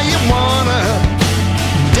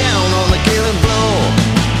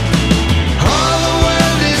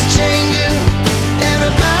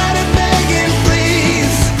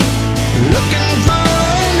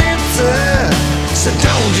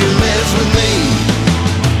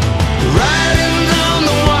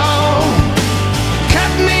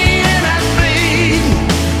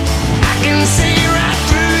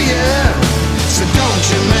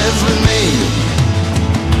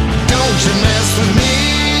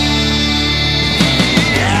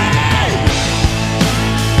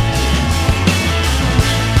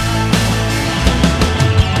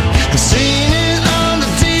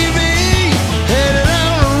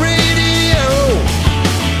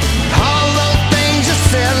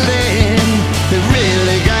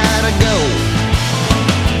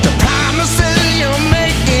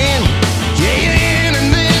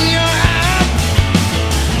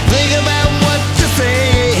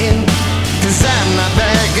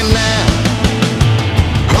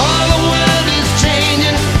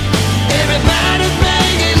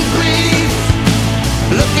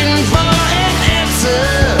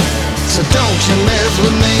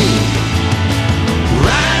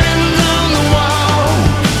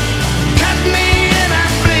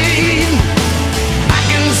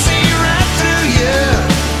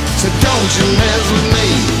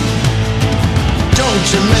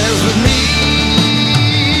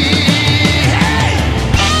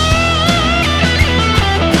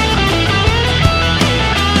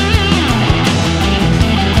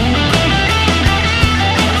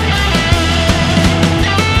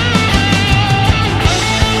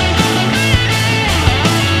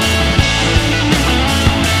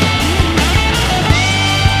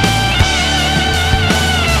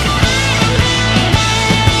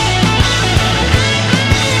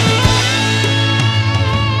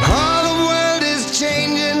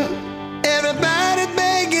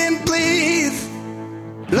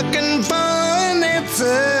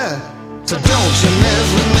 So don't you mess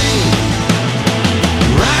with me.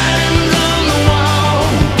 Writings on the wall,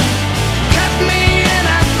 cut me and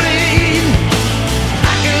I bleed.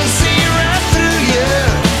 I can see right through you.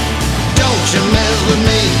 Don't you mess with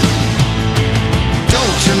me.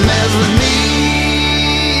 Don't you mess with me.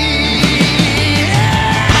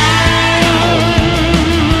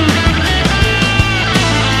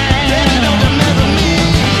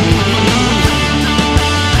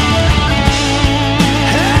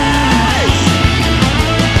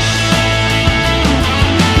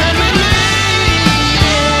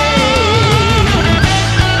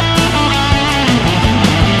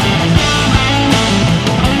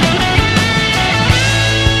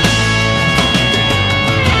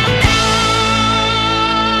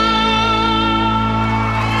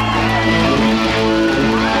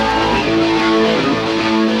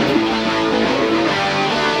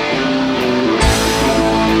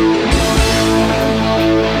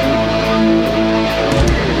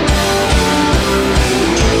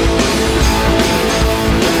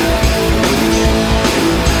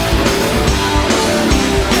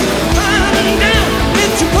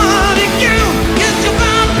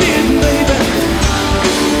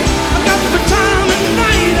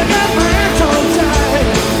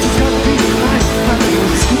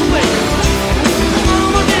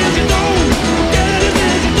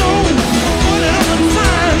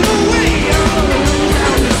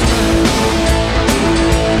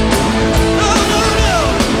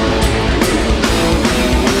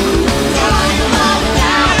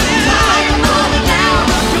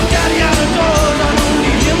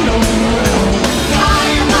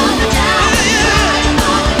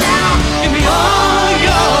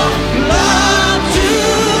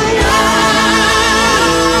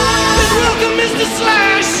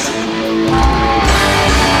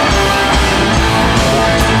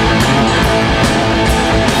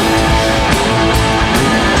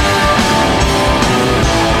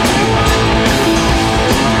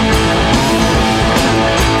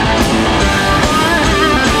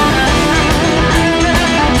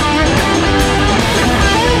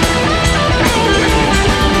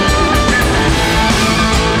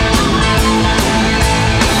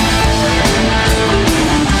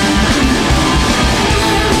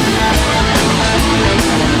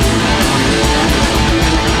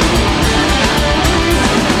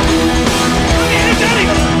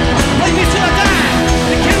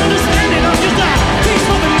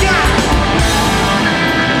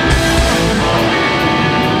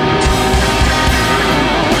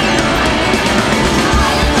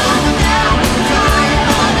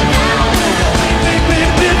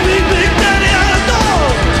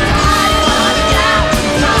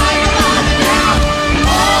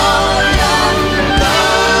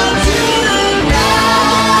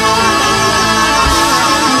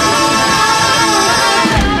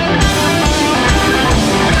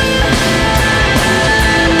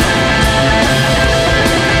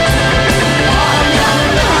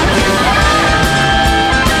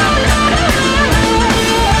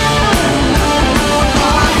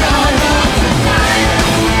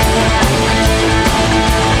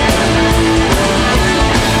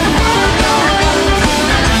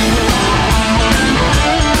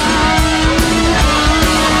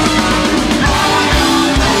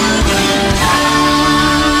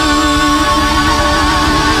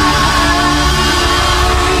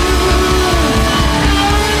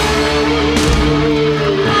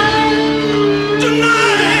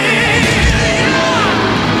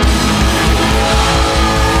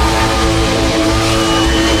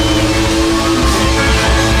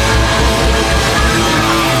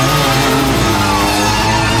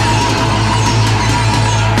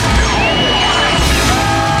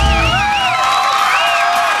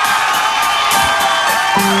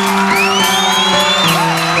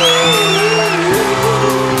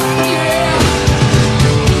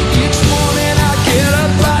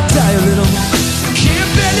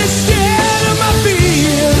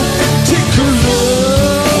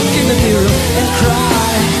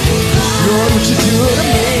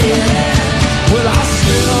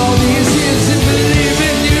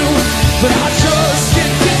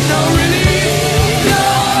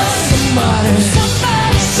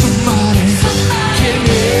 Somebody, can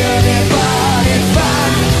hear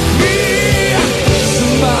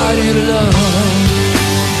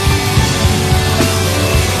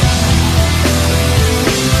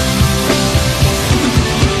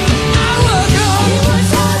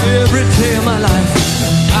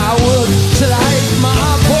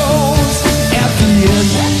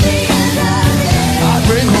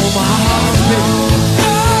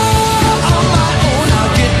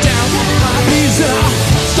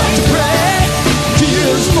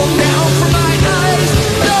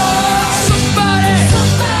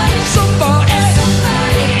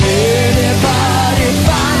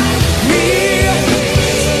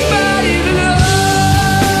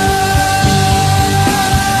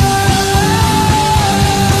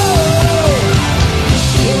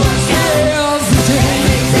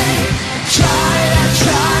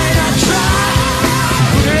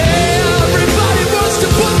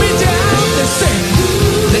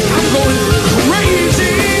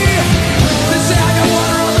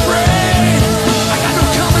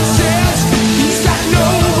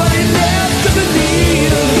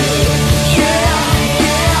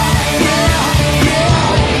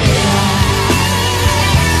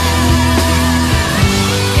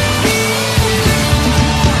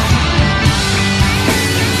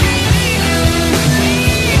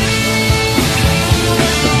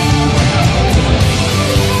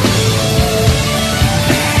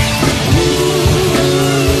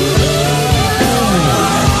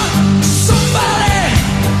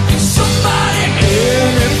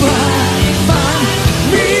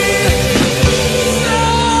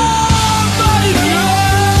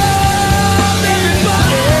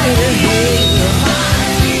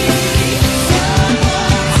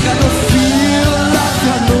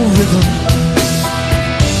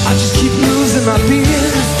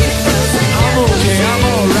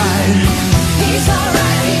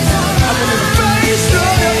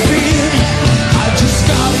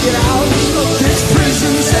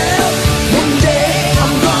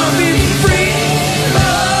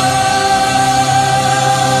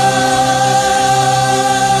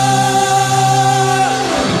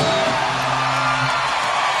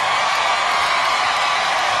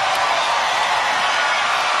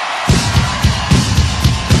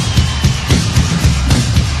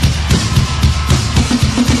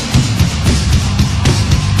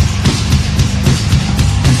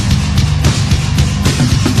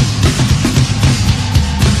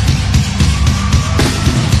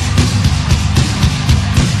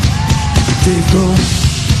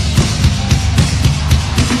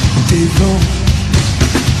Dave Grohl.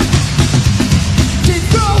 Dave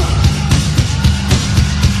Grohl.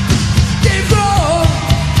 Dave Grohl.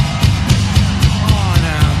 Oh,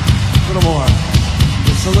 now. A little more.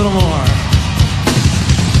 Just a little more.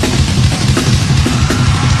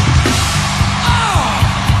 Oh!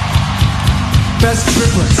 Best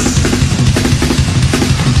triplets.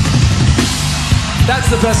 That's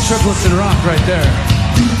the best triplets in rock right there.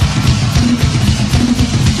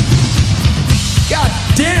 God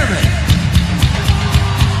damn it!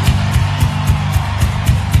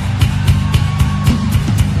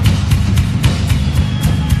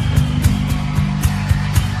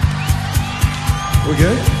 We're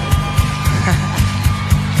good?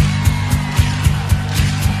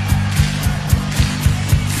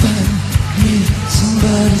 Find me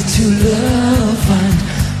somebody to love. Find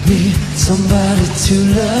me somebody to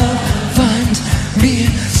love. Find me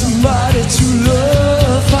somebody to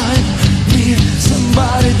love. Find me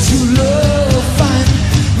somebody to love. Find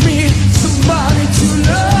me somebody to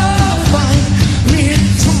love. Find me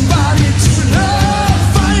somebody to love.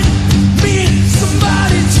 Find me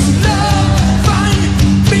somebody to love. Find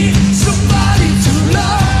me somebody to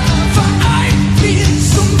love. Find me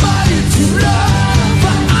somebody to love.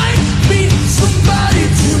 Find me somebody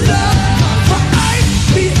to love. Find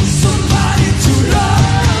me somebody to love.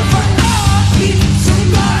 Find me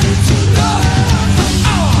somebody to love.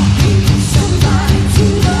 Somebody to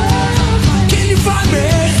love. Can you find me?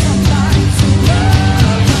 Somebody to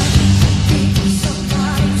love.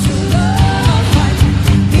 Somebody to love.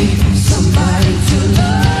 Somebody to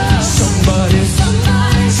love.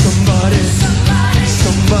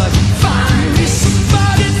 Somebody. Find me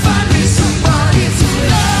somebody. Find me somebody to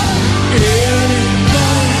love. Anybody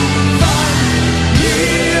find me?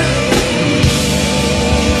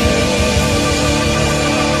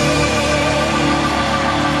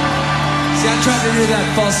 See, I tried to do that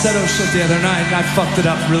falsetto shit the other night and I fucked it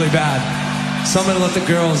up really bad. So I'm gonna let the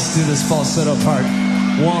girls do this falsetto part.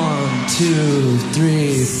 1, 2,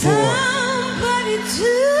 3, 4. Somebody to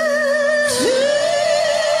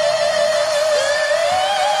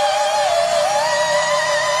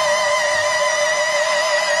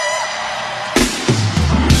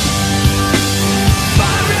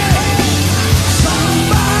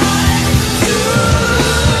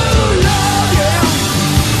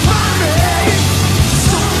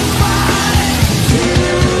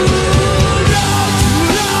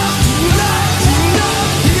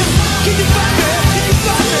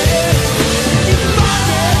Can you find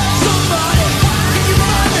me?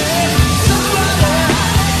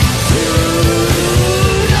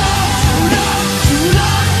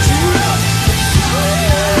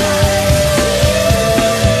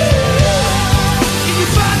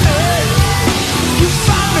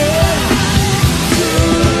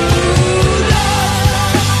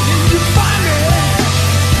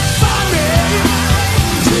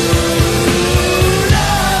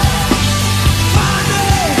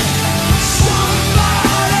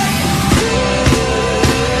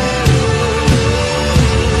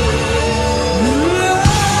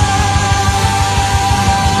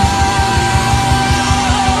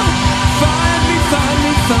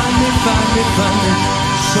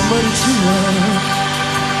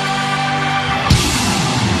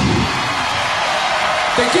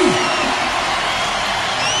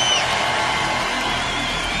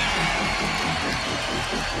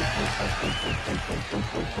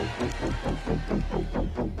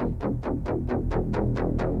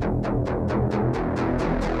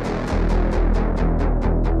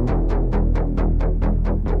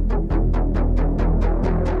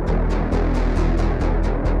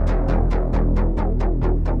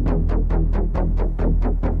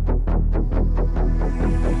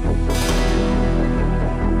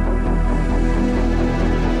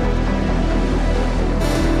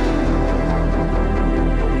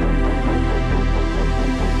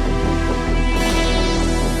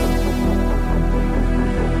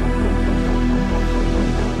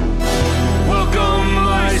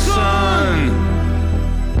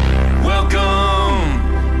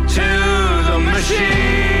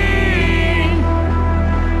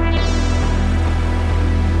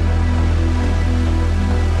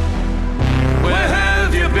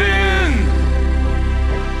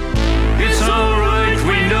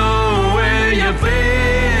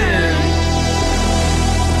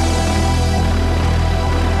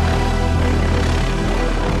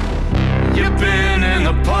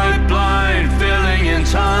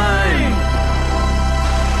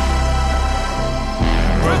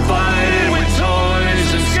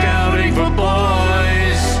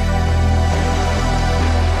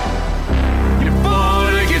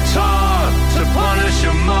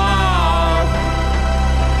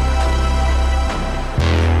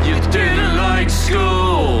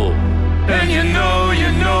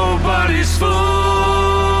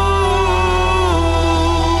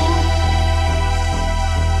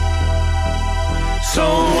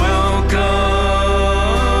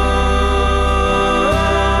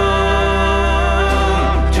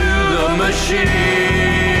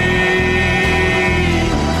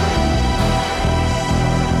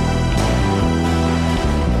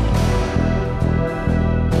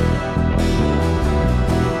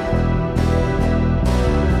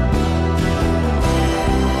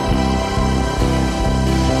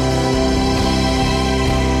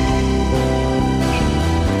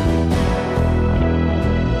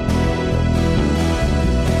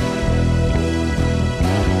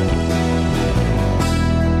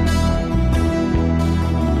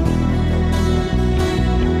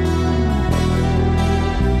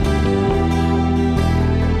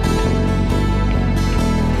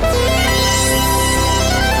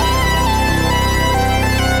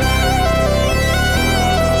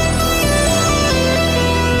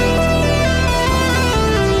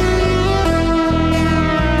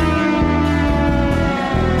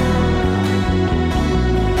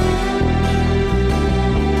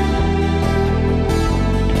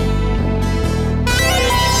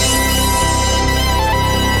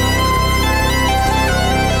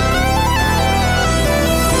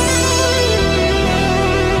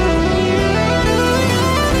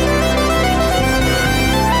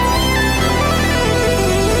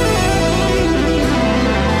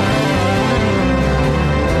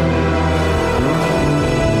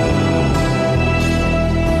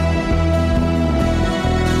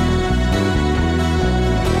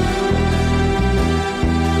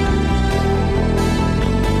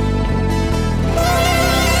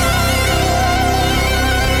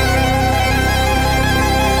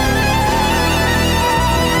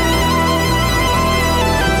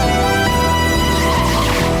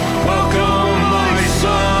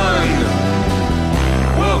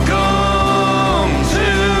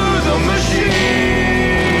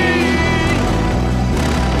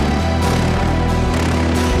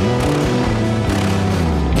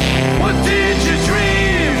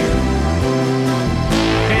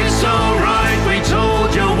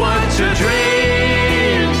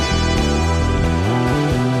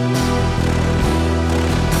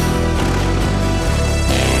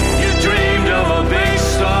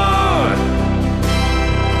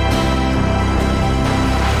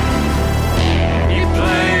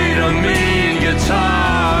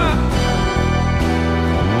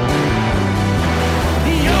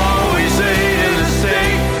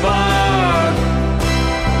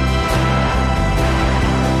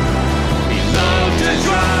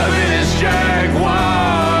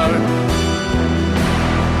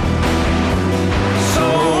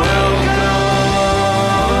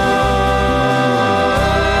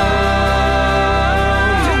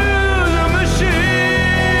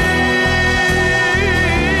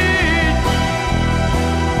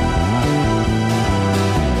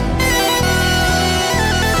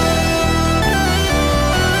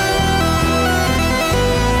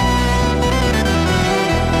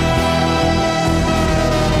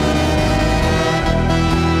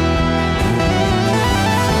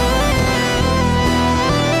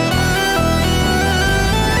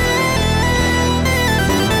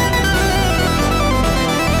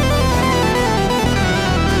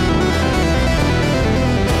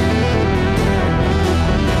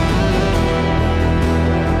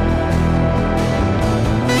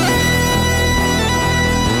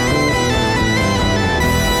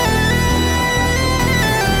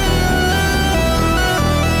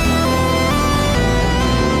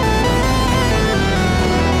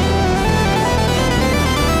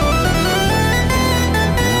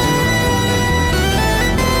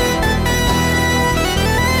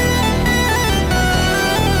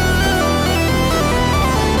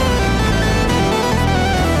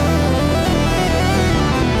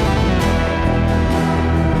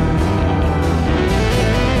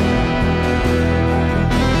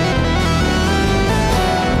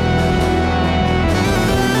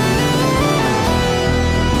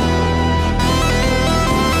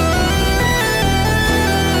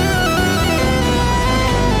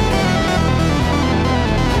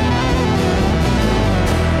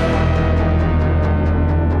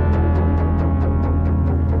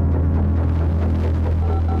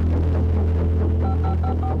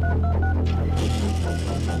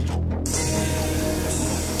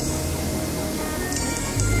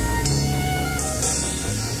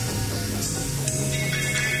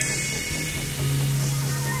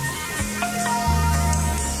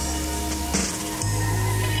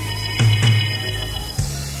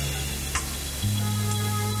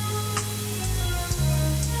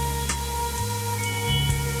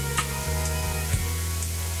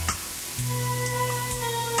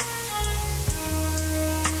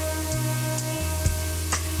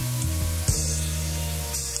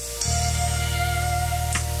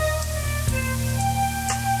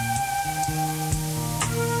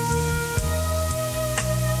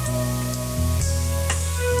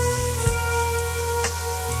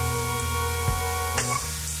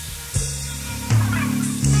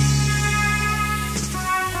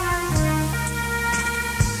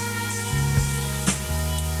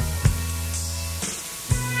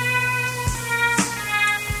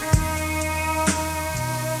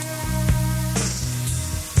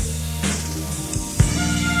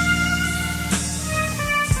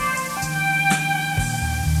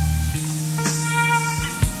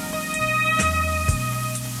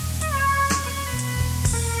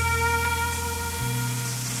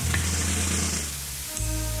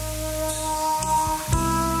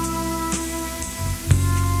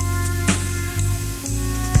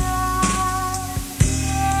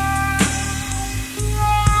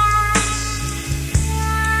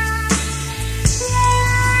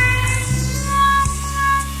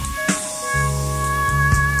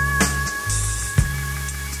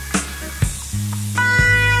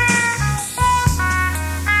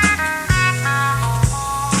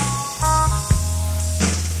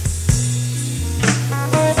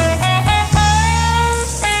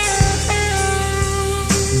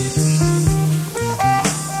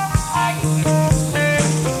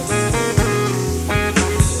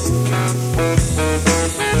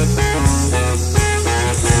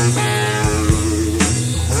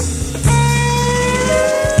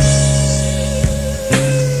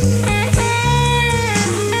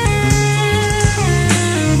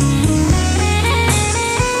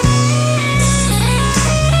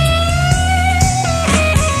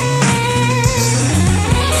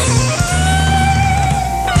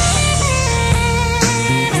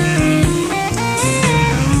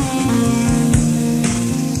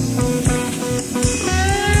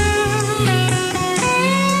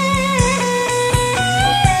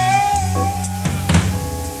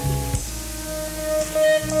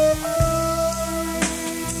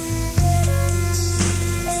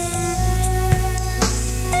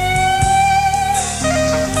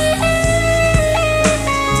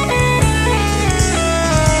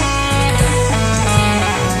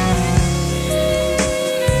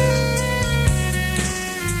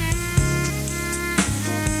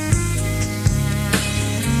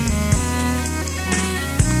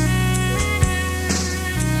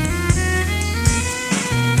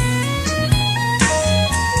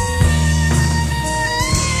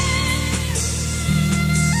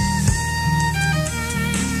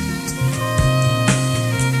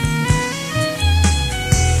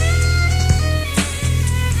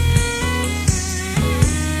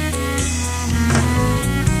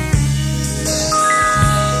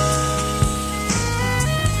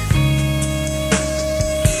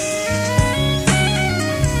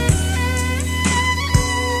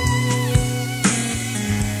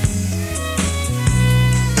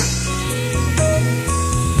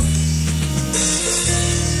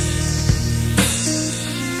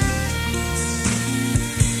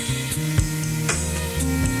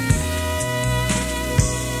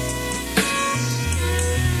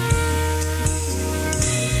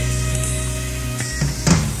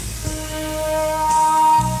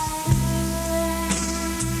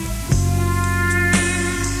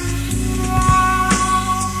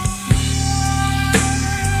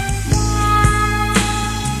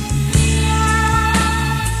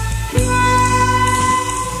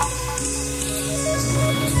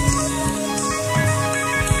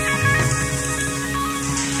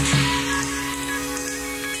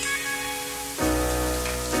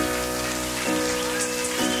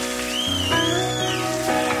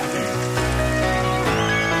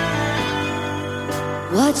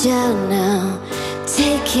 Watch out now,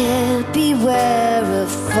 take care, beware of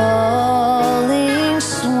falling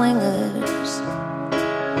swingers,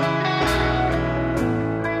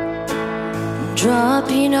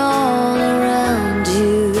 dropping all around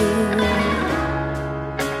you.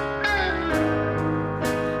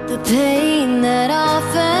 The pain that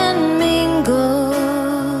often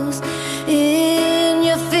mingles in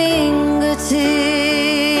your fingertips.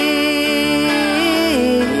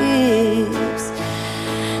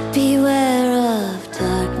 Beware of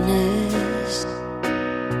darkness.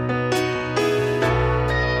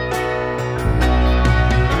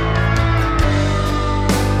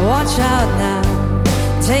 Watch out now,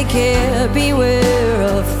 take care, beware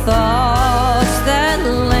of thoughts that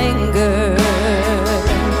linger,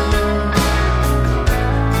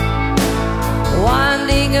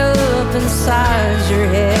 winding up inside your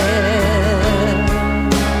head.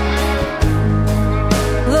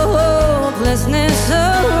 The hopelessness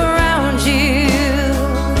around you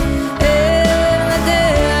in the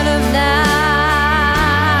dead of night.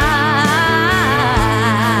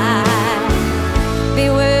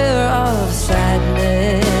 Beware of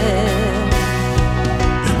sadness.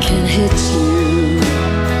 It can hit you,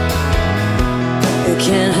 it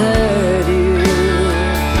can hurt you,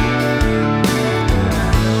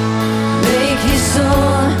 make you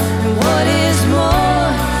sore, and what is more,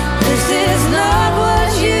 this is not what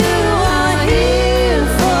you are here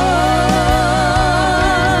for.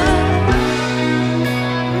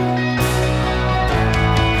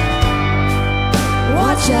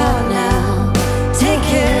 watch out now, take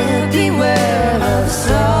care, beware of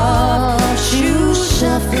soft shoe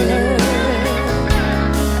shuffler,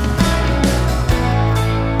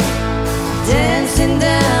 dancing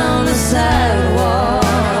down the sidewalks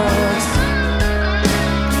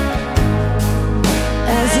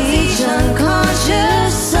as each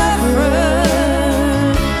unconscious sufferer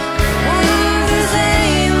wanders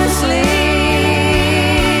aimlessly.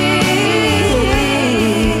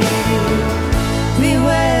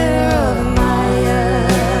 Beware of Maya.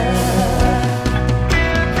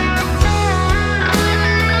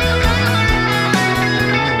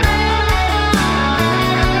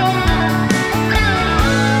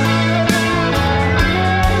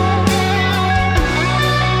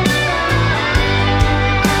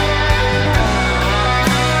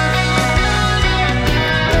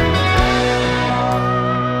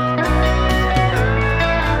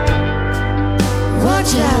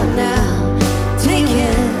 Watch out now, take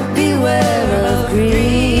it, beware of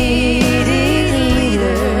greedy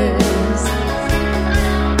leaders.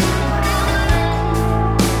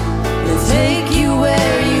 They'll take you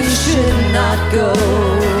where you should not go,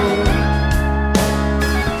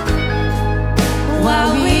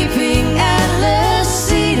 while weeping atlas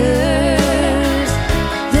cedars,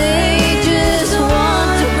 they just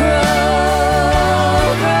want to grow,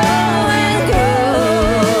 grow and grow.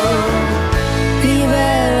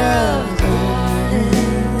 Beware of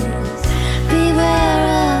darkness. Beware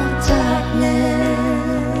of darkness.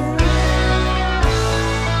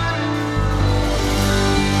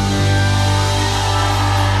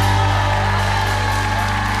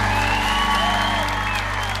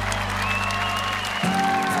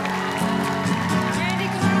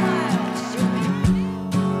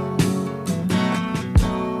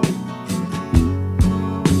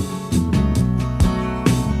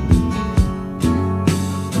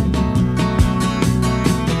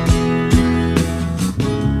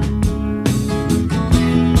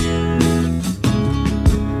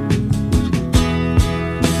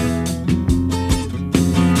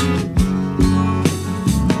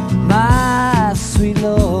 My sweet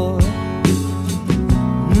Lord,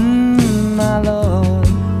 my Lord,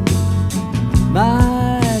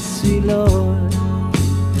 my sweet Lord.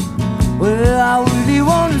 Well, I really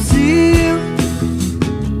want to see you,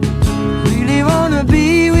 really want to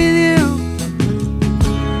be with you,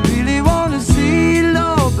 really want to see you,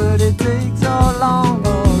 Lord, but it takes so long,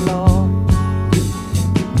 oh Lord.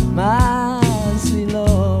 My sweet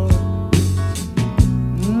Lord,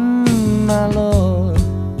 my Lord,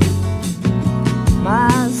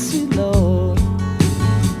 my sweet Lord.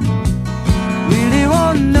 Really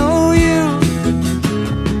want to know you,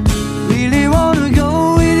 really want to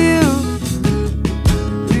go with you,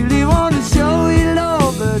 really want to show you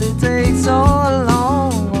love, but it takes so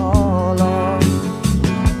long, oh Lord.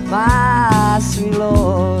 My sweet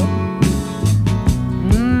Lord,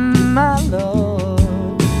 my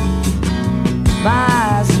Lord,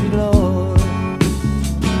 my sweet Lord.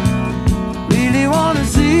 Really want to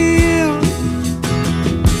see you,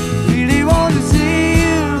 really want to see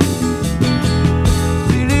you,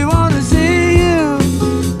 really want to see you.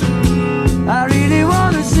 I really want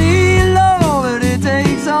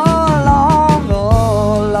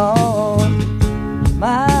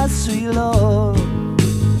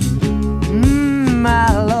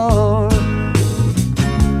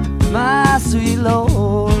sweet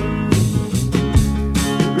Lord.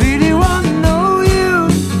 Really wanna know you,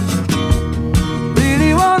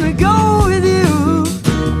 really wanna go with you,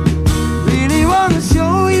 really wanna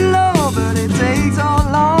show you love, but it takes all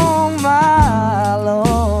along, my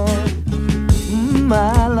Lord,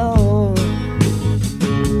 my Lord.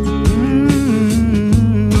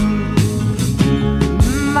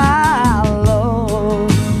 My Lord.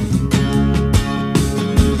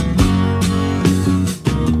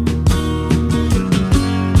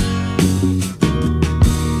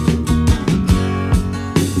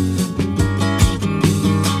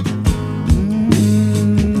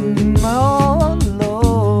 Oh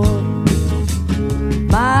Lord,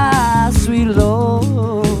 my sweet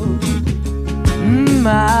Lord,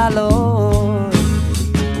 my Lord.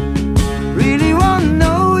 Really wanna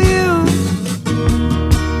know you,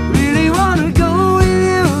 really wanna go with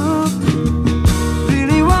you,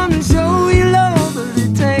 really wanna show you love, but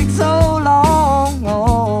it takes so long,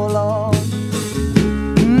 oh Lord.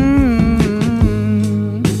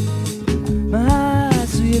 My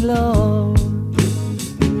sweet Lord,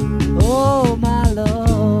 oh my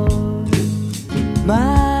Lord,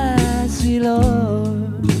 my sweet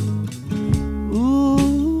Lord,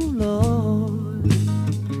 ooh Lord,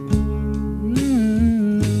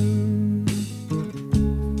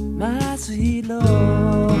 my sweet Lord.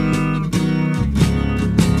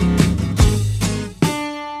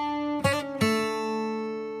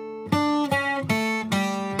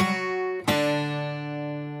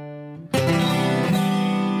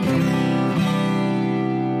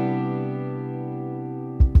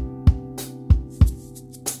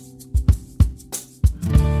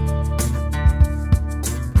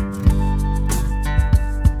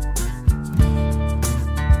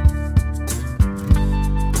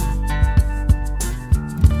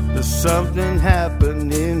 There's something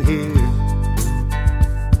happening here.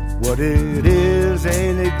 What it is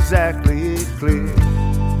ain't exactly clear.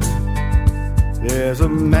 There's a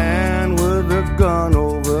man with a gun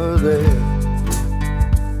over there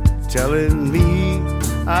telling me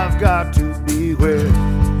I've got to beware.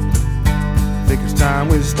 Think it's time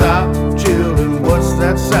we stop, children. What's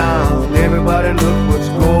that sound? Everybody look what's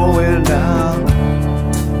going down.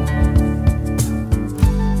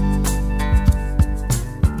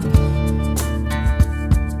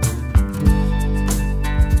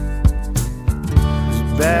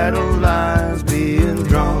 Battle lines being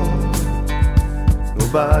drawn.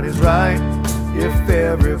 Nobody's right if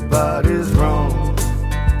everybody's wrong.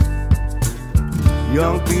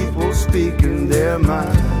 Young people speaking their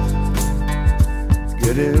minds,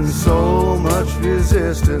 getting so much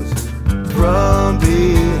resistance from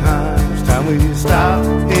behind. It's time we stop.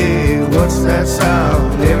 Hey, what's that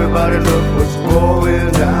sound? Everybody look what's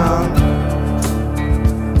going down.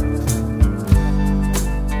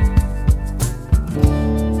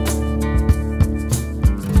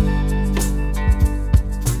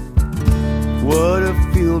 What a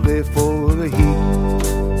field day for the heat.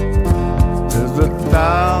 There's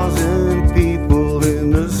 1,000 people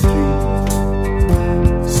in the street,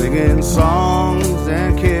 singing songs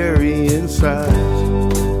and carrying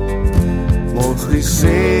signs. Mostly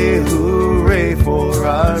say hooray for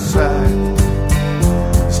our side.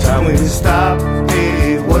 It's time we stop.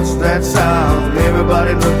 Hey, what's that sound?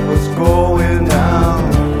 Everybody look what's going down.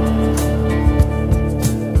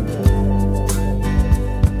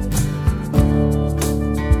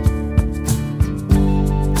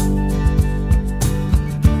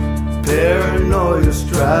 Paranoia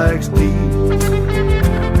strikes deep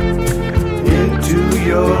into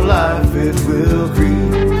your life, it will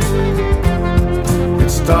creep. It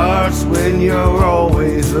starts when you're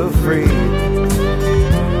always afraid.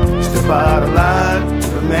 Step out of line,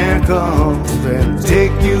 the man comes and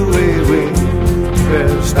take you away.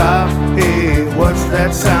 Better stop. Hey, what's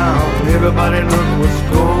that sound? Everybody look what's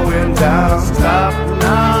going down. Stop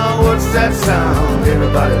now, what's that sound?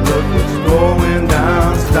 Everybody look what's going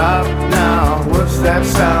down. Stop now, what's that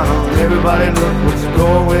sound? Everybody look what's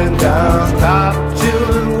going down. Stop,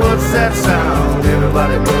 children, what's that sound?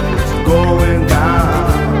 Everybody look what's going down.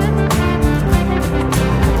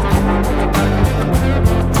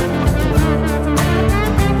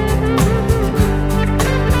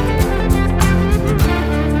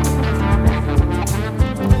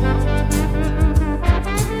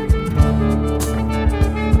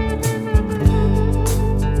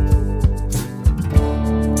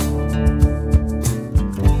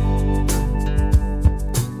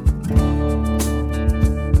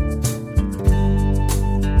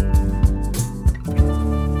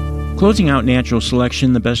 Closing out Natural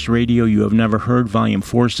Selection, The Best Radio You Have Never Heard, Volume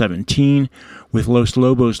 417, with Los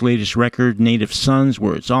Lobos' latest record, Native Sons,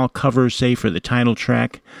 where it's all covers, save for the title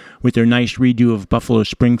track, with their nice redo of Buffalo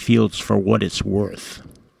Springfield's For What It's Worth.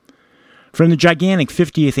 From the gigantic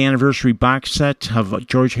 50th anniversary box set of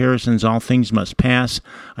George Harrison's All Things Must Pass,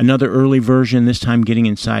 another early version, this time getting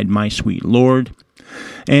inside My Sweet Lord.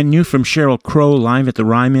 And new from Sheryl Crow, Live at the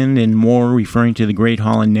Ryman, and more, referring to the Great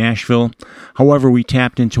Hall in Nashville. However, we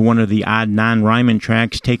tapped into one of the odd non-Ryman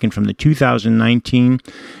tracks taken from the 2019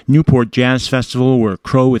 Newport Jazz Festival, where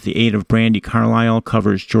Crow, with the aid of Brandi Carlile,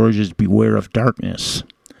 covers George's Beware of Darkness.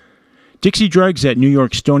 Dixie Dregs at New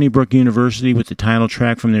York Stony Brook University with the title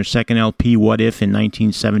track from their second LP, What If, in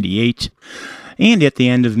 1978. And at the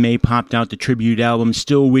end of May popped out the tribute album,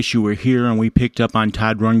 Still Wish You Were Here, and we picked up on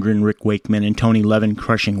Todd Rundgren, Rick Wakeman, and Tony Levin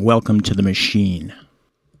crushing Welcome to the Machine.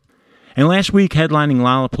 And last week, headlining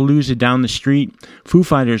Lollapalooza down the street, Foo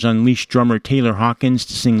Fighters unleashed drummer Taylor Hawkins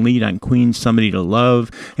to sing lead on Queen's Somebody to Love,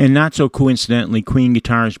 and not so coincidentally, Queen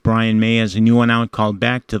guitarist Brian May has a new one out called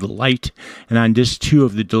Back to the Light, and on disc 2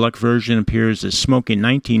 of the deluxe version appears a smoking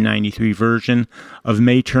 1993 version of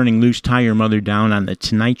May turning Loose Tie Your Mother Down on The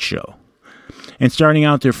Tonight Show. And starting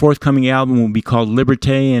out, their forthcoming album will be called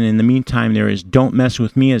Liberté, and in the meantime there is Don't Mess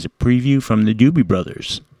With Me as a preview from the Doobie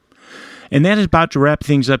Brothers. And that is about to wrap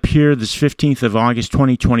things up here this 15th of August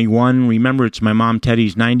 2021. Remember, it's my mom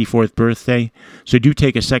Teddy's 94th birthday, so do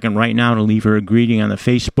take a second right now to leave her a greeting on the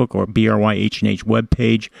Facebook or BRYHNH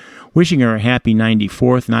webpage, wishing her a happy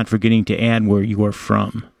 94th, not forgetting to add where you are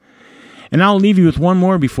from. And I'll leave you with one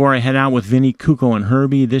more before I head out with Vinnie, Kuko, and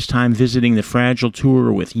Herbie, this time visiting the Fragile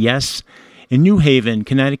Tour with Yes in New Haven,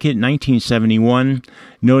 Connecticut, 1971.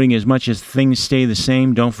 Noting as much as things stay the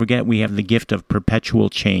same, don't forget we have the gift of perpetual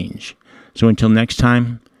change. So until next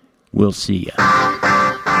time, we'll see ya.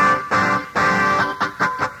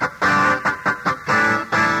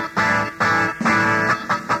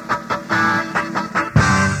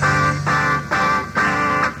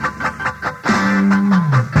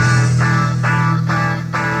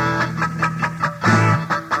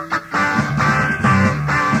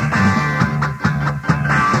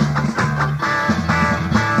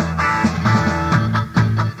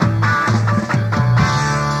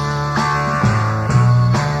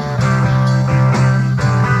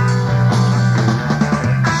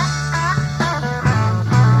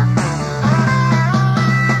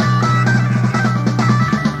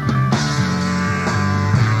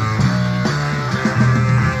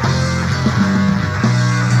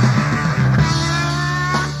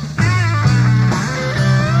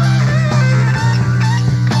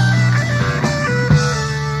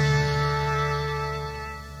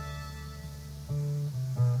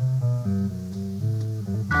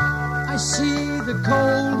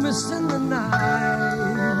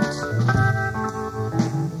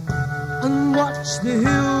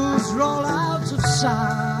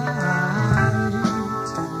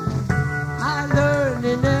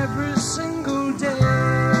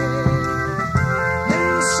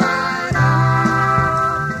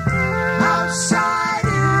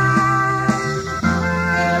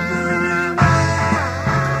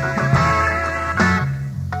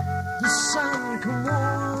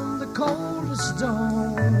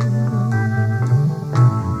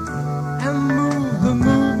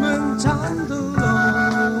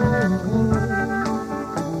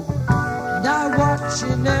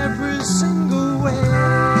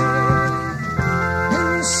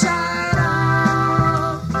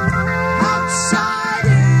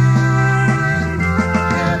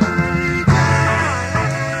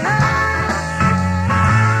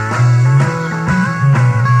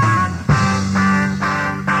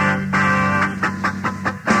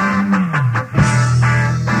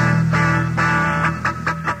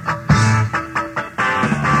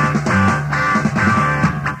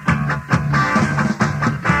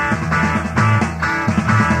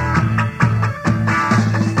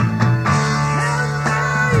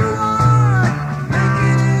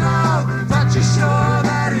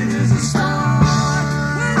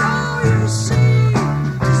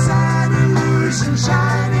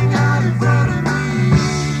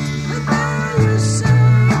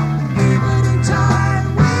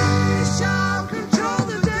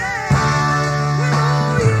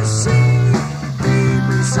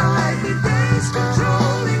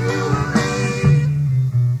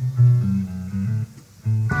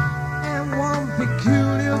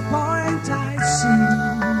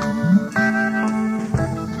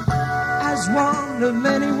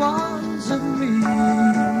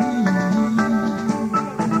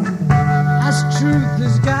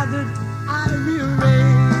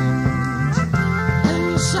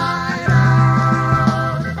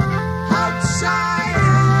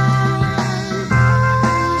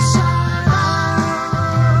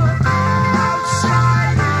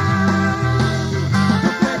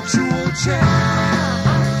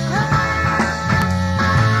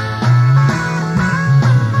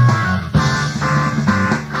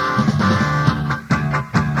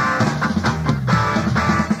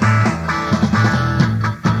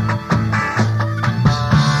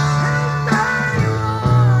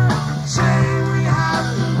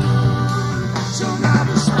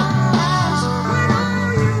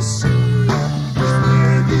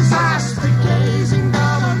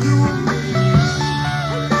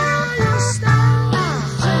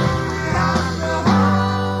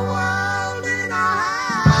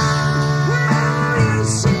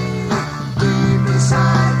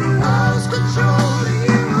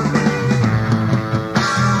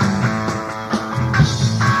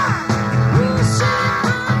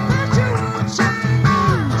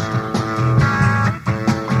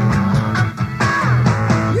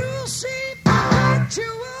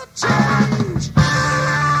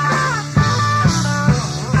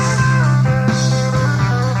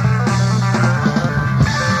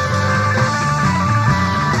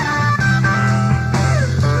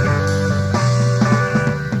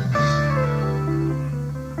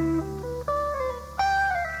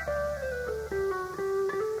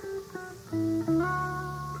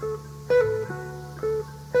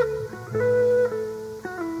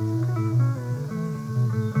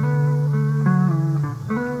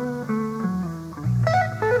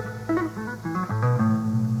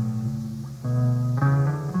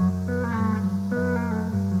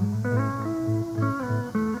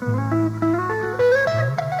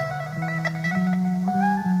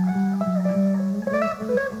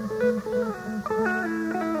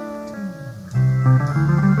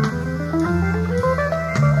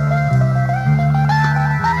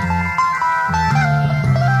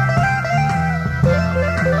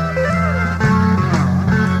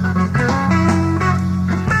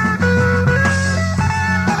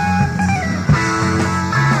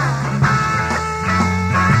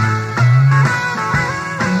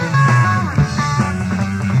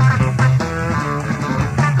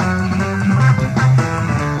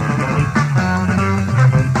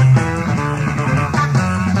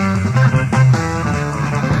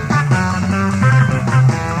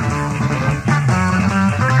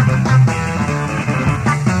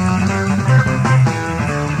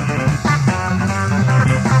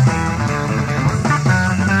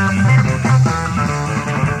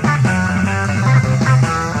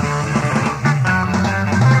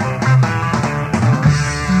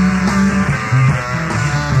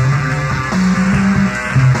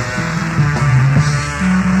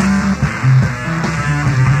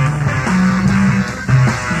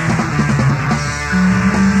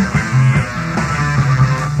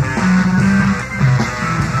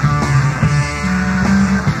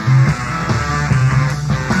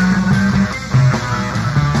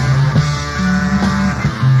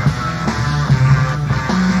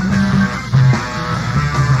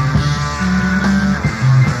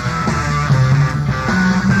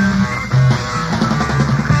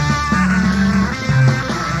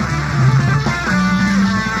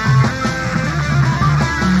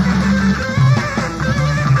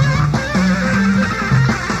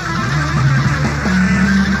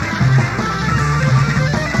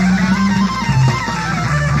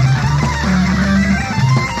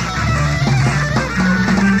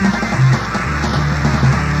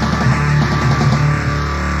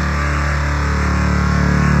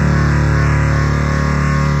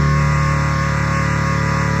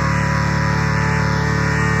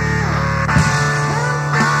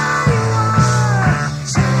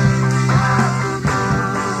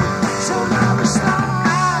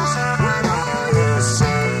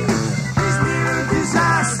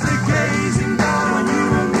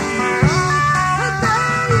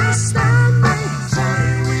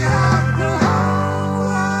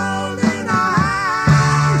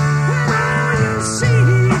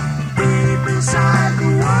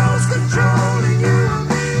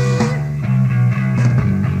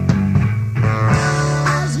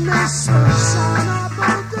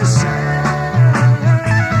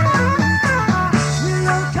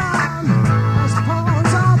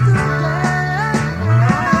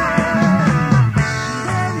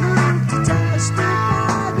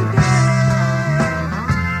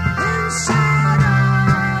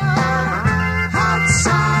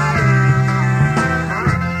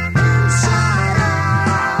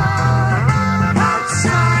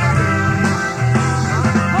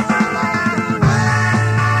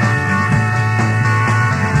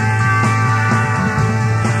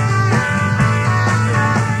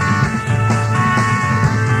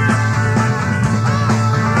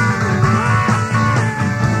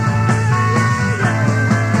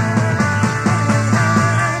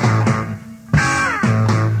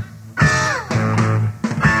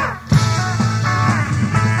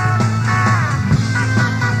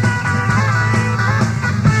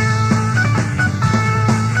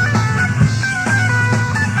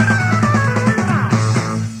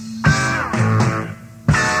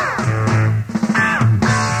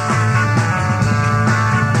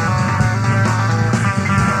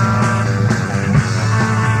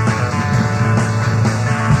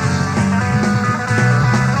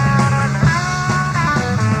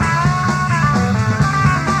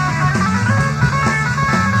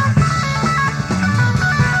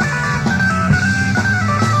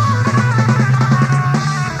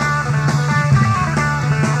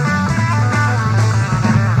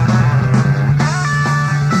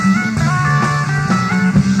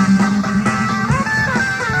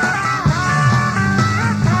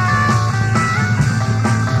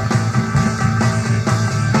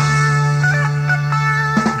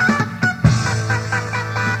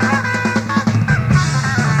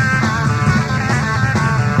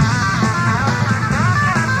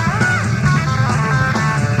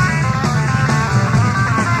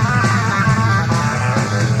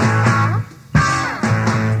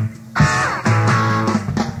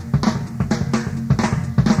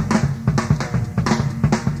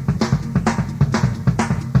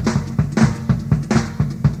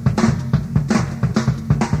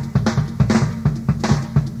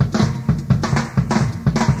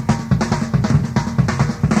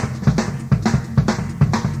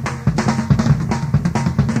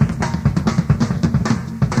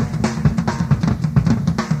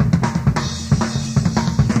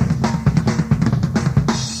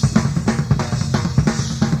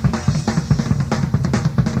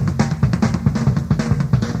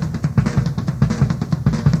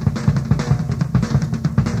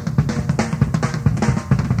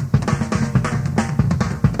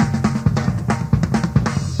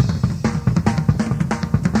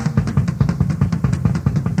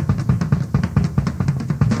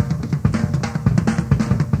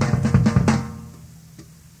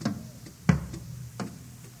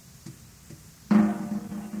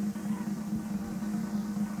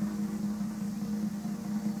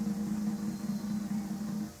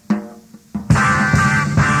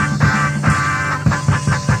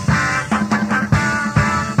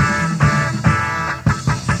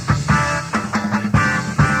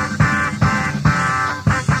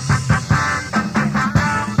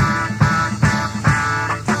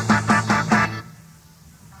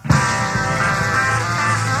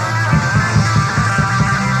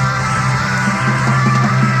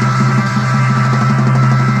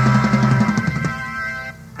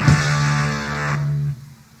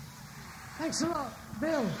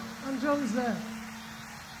 that.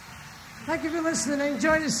 Thank you for listening.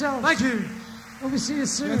 Enjoy yourself. Thank you. Hope we see you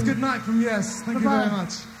soon. Yes, good night from Yes. Thank Bye-bye. you very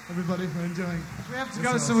much, everybody, for enjoying. We have to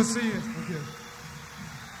go, so we'll see you. Thank you.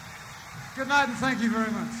 Good night and thank you very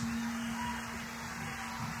much.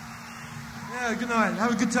 Yeah, good night.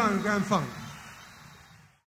 Have a good time with Grand Funk.